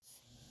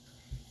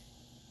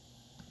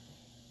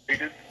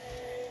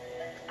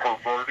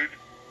 perverted,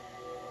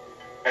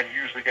 and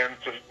used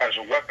against us as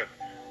a weapon,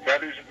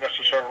 that isn't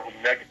necessarily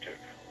negative.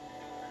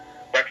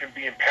 That can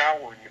be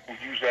empowering if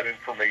we use that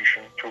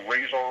information to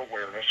raise our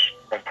awareness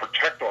and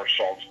protect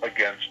ourselves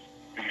against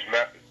these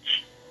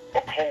methods.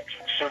 Occult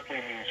simply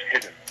means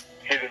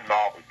hidden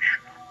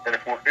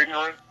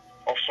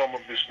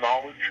this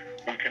knowledge,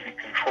 we can be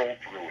controlled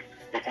through it.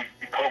 If we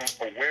become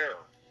aware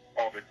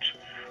of it,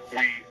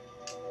 we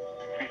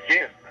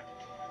begin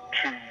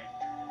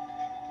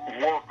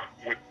to work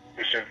with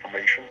this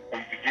information.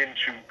 We begin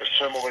to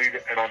assimilate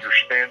it and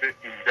understand it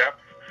in depth.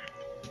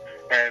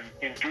 And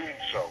in doing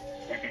so,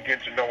 we begin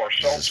to know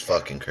ourselves. This is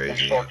fucking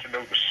crazy. We start to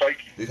know the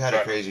psyche. We've had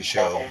a crazy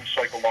show,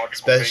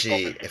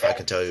 especially if I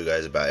can tell you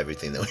guys about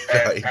everything that we've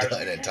already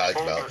done and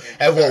talked about,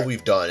 and what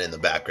we've done in the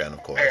background,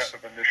 of course.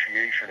 Path of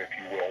initiation, if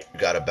you will. We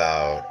got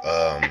about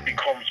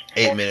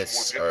 8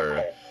 minutes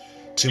or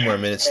 2 more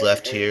minutes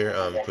left here.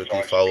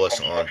 Quickly follow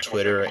us on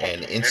Twitter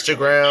and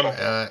Instagram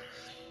at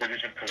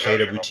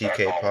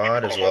KWTK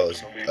Pod, as well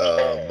as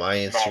my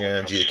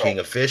Instagram, G the King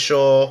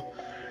Official.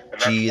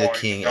 G the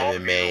King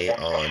MMA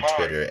on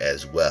Twitter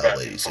as well,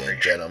 ladies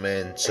and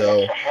gentlemen.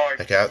 So,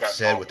 like I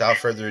said, without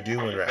further ado,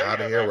 when we're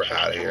out of here, we're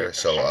out of here.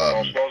 So,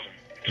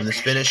 when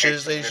this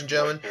finishes, ladies and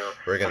gentlemen,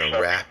 we're going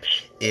to wrap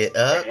it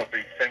up.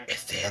 And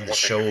then the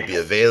show will be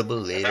available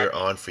later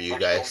on for you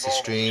guys to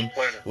stream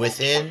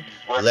within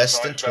less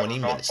than 20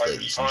 minutes,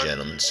 ladies and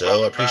gentlemen.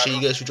 So, I appreciate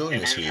you guys for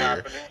joining us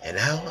here. And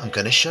now, I'm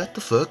going to shut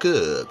the fuck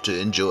up to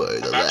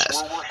enjoy the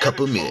last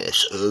couple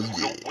minutes of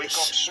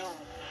this.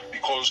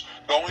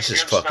 This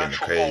is fucking a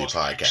crazy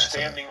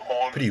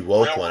podcast. Pretty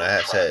woke one, I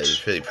have to say. It's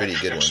pretty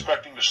good one.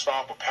 Expecting to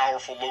stop a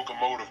powerful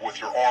locomotive with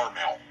your arm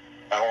out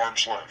at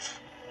arm's length.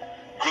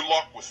 Good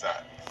luck with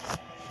that.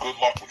 Good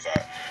luck with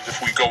that.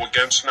 If we go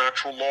against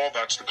natural law,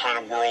 that's the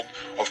kind of world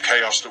of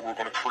chaos that we're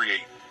going to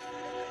create.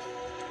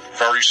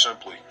 Very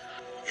simply,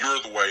 you're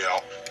the way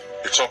out.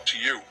 It's up to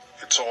you.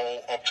 It's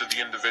all up to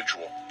the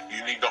individual.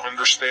 You need to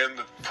understand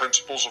the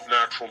principles of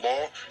natural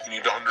law. You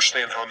need to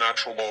understand how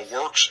natural law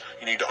works.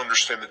 You need to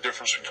understand the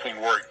difference between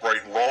right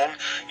and wrong.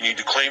 You need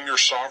to claim your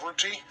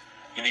sovereignty.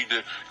 You need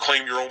to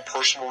claim your own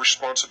personal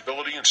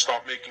responsibility and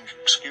stop making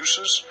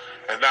excuses.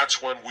 And that's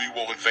when we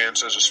will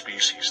advance as a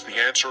species. The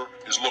answer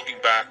is looking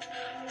back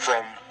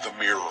from the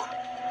mirror.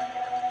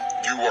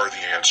 You are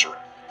the answer.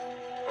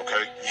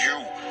 Okay?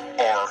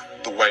 You are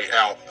the way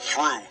out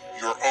through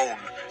your own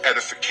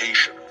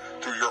edification,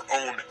 through your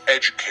own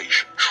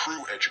education,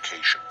 true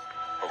education,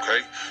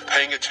 okay?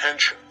 Paying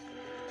attention,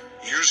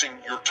 using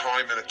your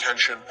time and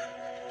attention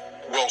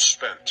well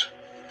spent,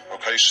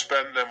 okay?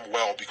 Spend them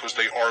well because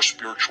they are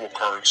spiritual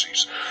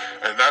currencies.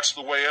 And that's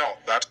the way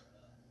out.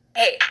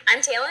 Hey,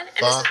 I'm Talon, and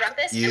this is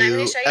Rumpus, and I'm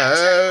going to show you how to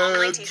start an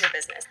online t-shirt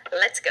business.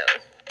 Let's go.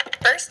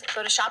 First,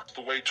 go to shop.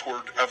 The way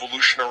toward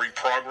evolutionary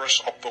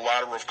progress up the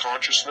ladder of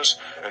consciousness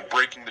and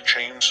breaking the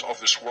chains of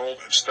this world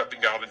and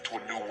stepping out into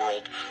a new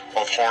world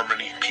of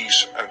harmony,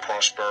 peace, and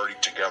prosperity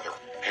together,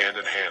 hand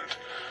in hand.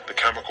 The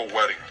chemical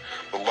wedding,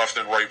 the left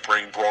and right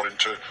brain brought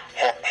into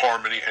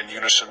harmony and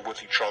unison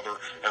with each other,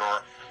 and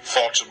our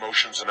thoughts,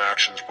 emotions, and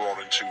actions brought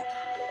into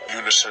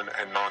unison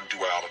and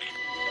non-duality.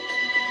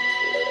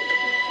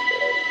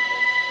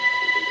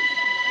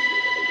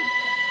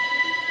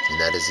 And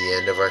that is the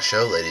end of our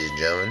show, ladies and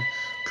gentlemen.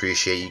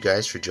 Appreciate you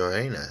guys for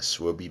joining us.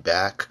 We'll be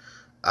back,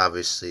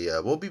 obviously,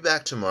 we'll be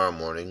back tomorrow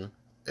morning.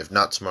 If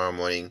not tomorrow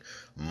morning,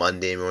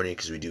 Monday morning,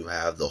 because we do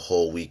have the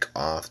whole week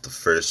off. The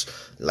first,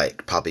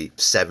 probably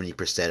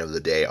 70% of the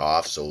day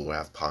off. So we'll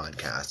have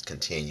podcasts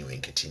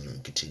continuing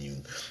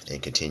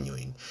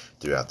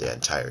throughout the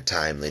entire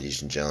time,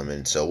 ladies and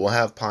gentlemen. So we'll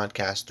have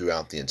podcasts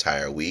throughout the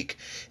entire week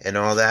and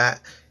all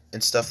that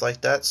and stuff like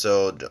that.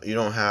 So you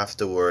don't have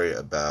to worry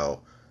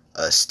about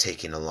us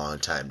taking a long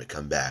time to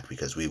come back,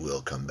 because we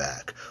will come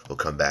back. We'll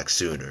come back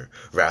sooner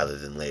rather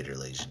than later,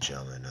 ladies and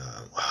gentlemen.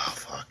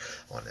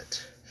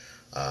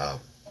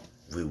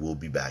 We will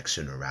be back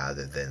sooner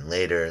rather than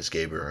later. It's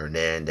Gabriel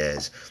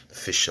Hernandez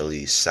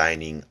officially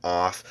signing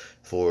off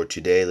for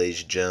today,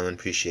 ladies and gentlemen.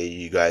 Appreciate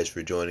you guys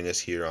for joining us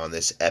here on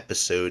this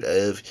episode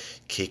of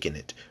Kicking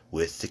It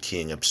with the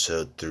King,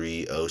 episode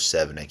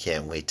 307. I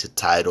can't wait to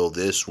title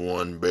this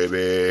one,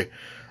 baby.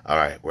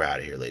 Alright, we're out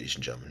of here, ladies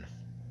and gentlemen.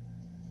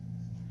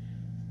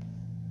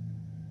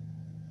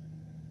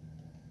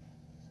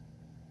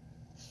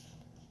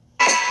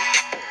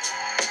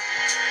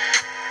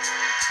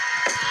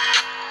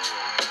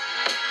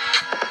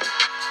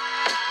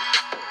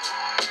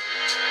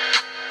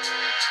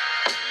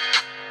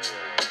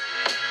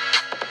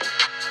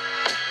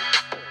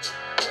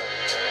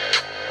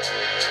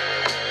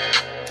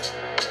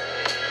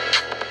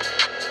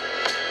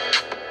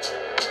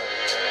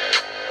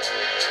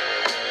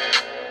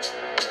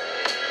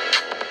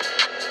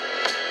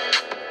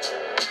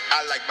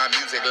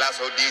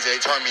 So DJ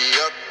turn me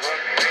up,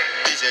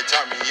 DJ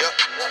turn me up,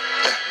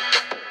 yeah.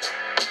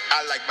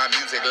 I like my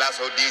music loud,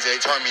 so DJ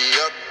turn me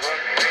up,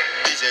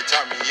 DJ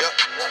turn me up,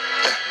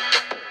 yeah.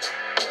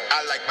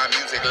 I like my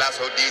music loud,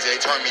 so DJ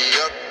turn me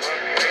up,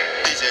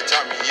 DJ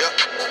turn me up,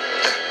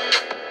 yeah.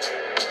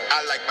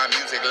 I like my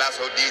music loud,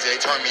 so DJ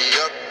turn me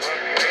up,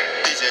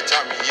 DJ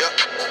turn me up,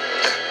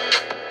 yeah.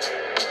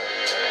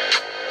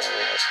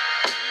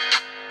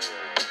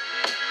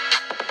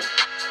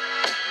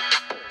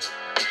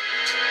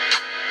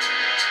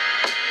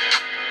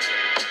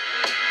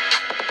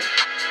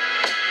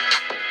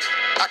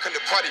 come to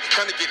party,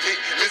 come to get lit.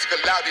 Music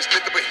loud, these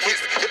nothing but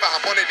hits. If I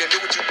hop on it, then do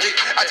what you get.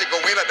 I just go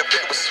in like the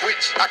flip of a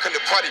switch. I come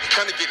to party,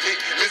 come to get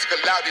lit. Music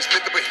loud, these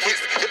nothing but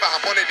hits. If I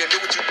hop on it, then do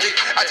what you get.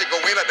 I just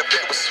go in like the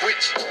flip of a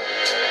switch.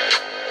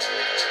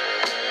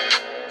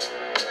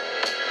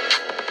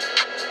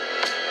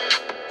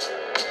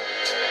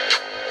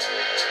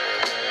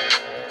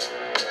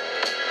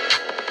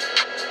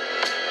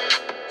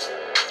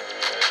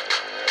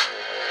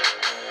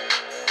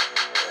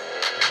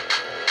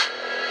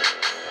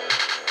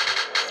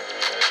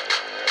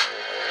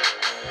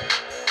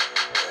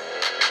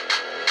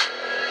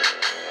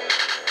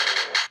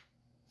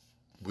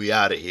 We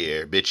out of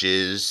here,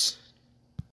 bitches.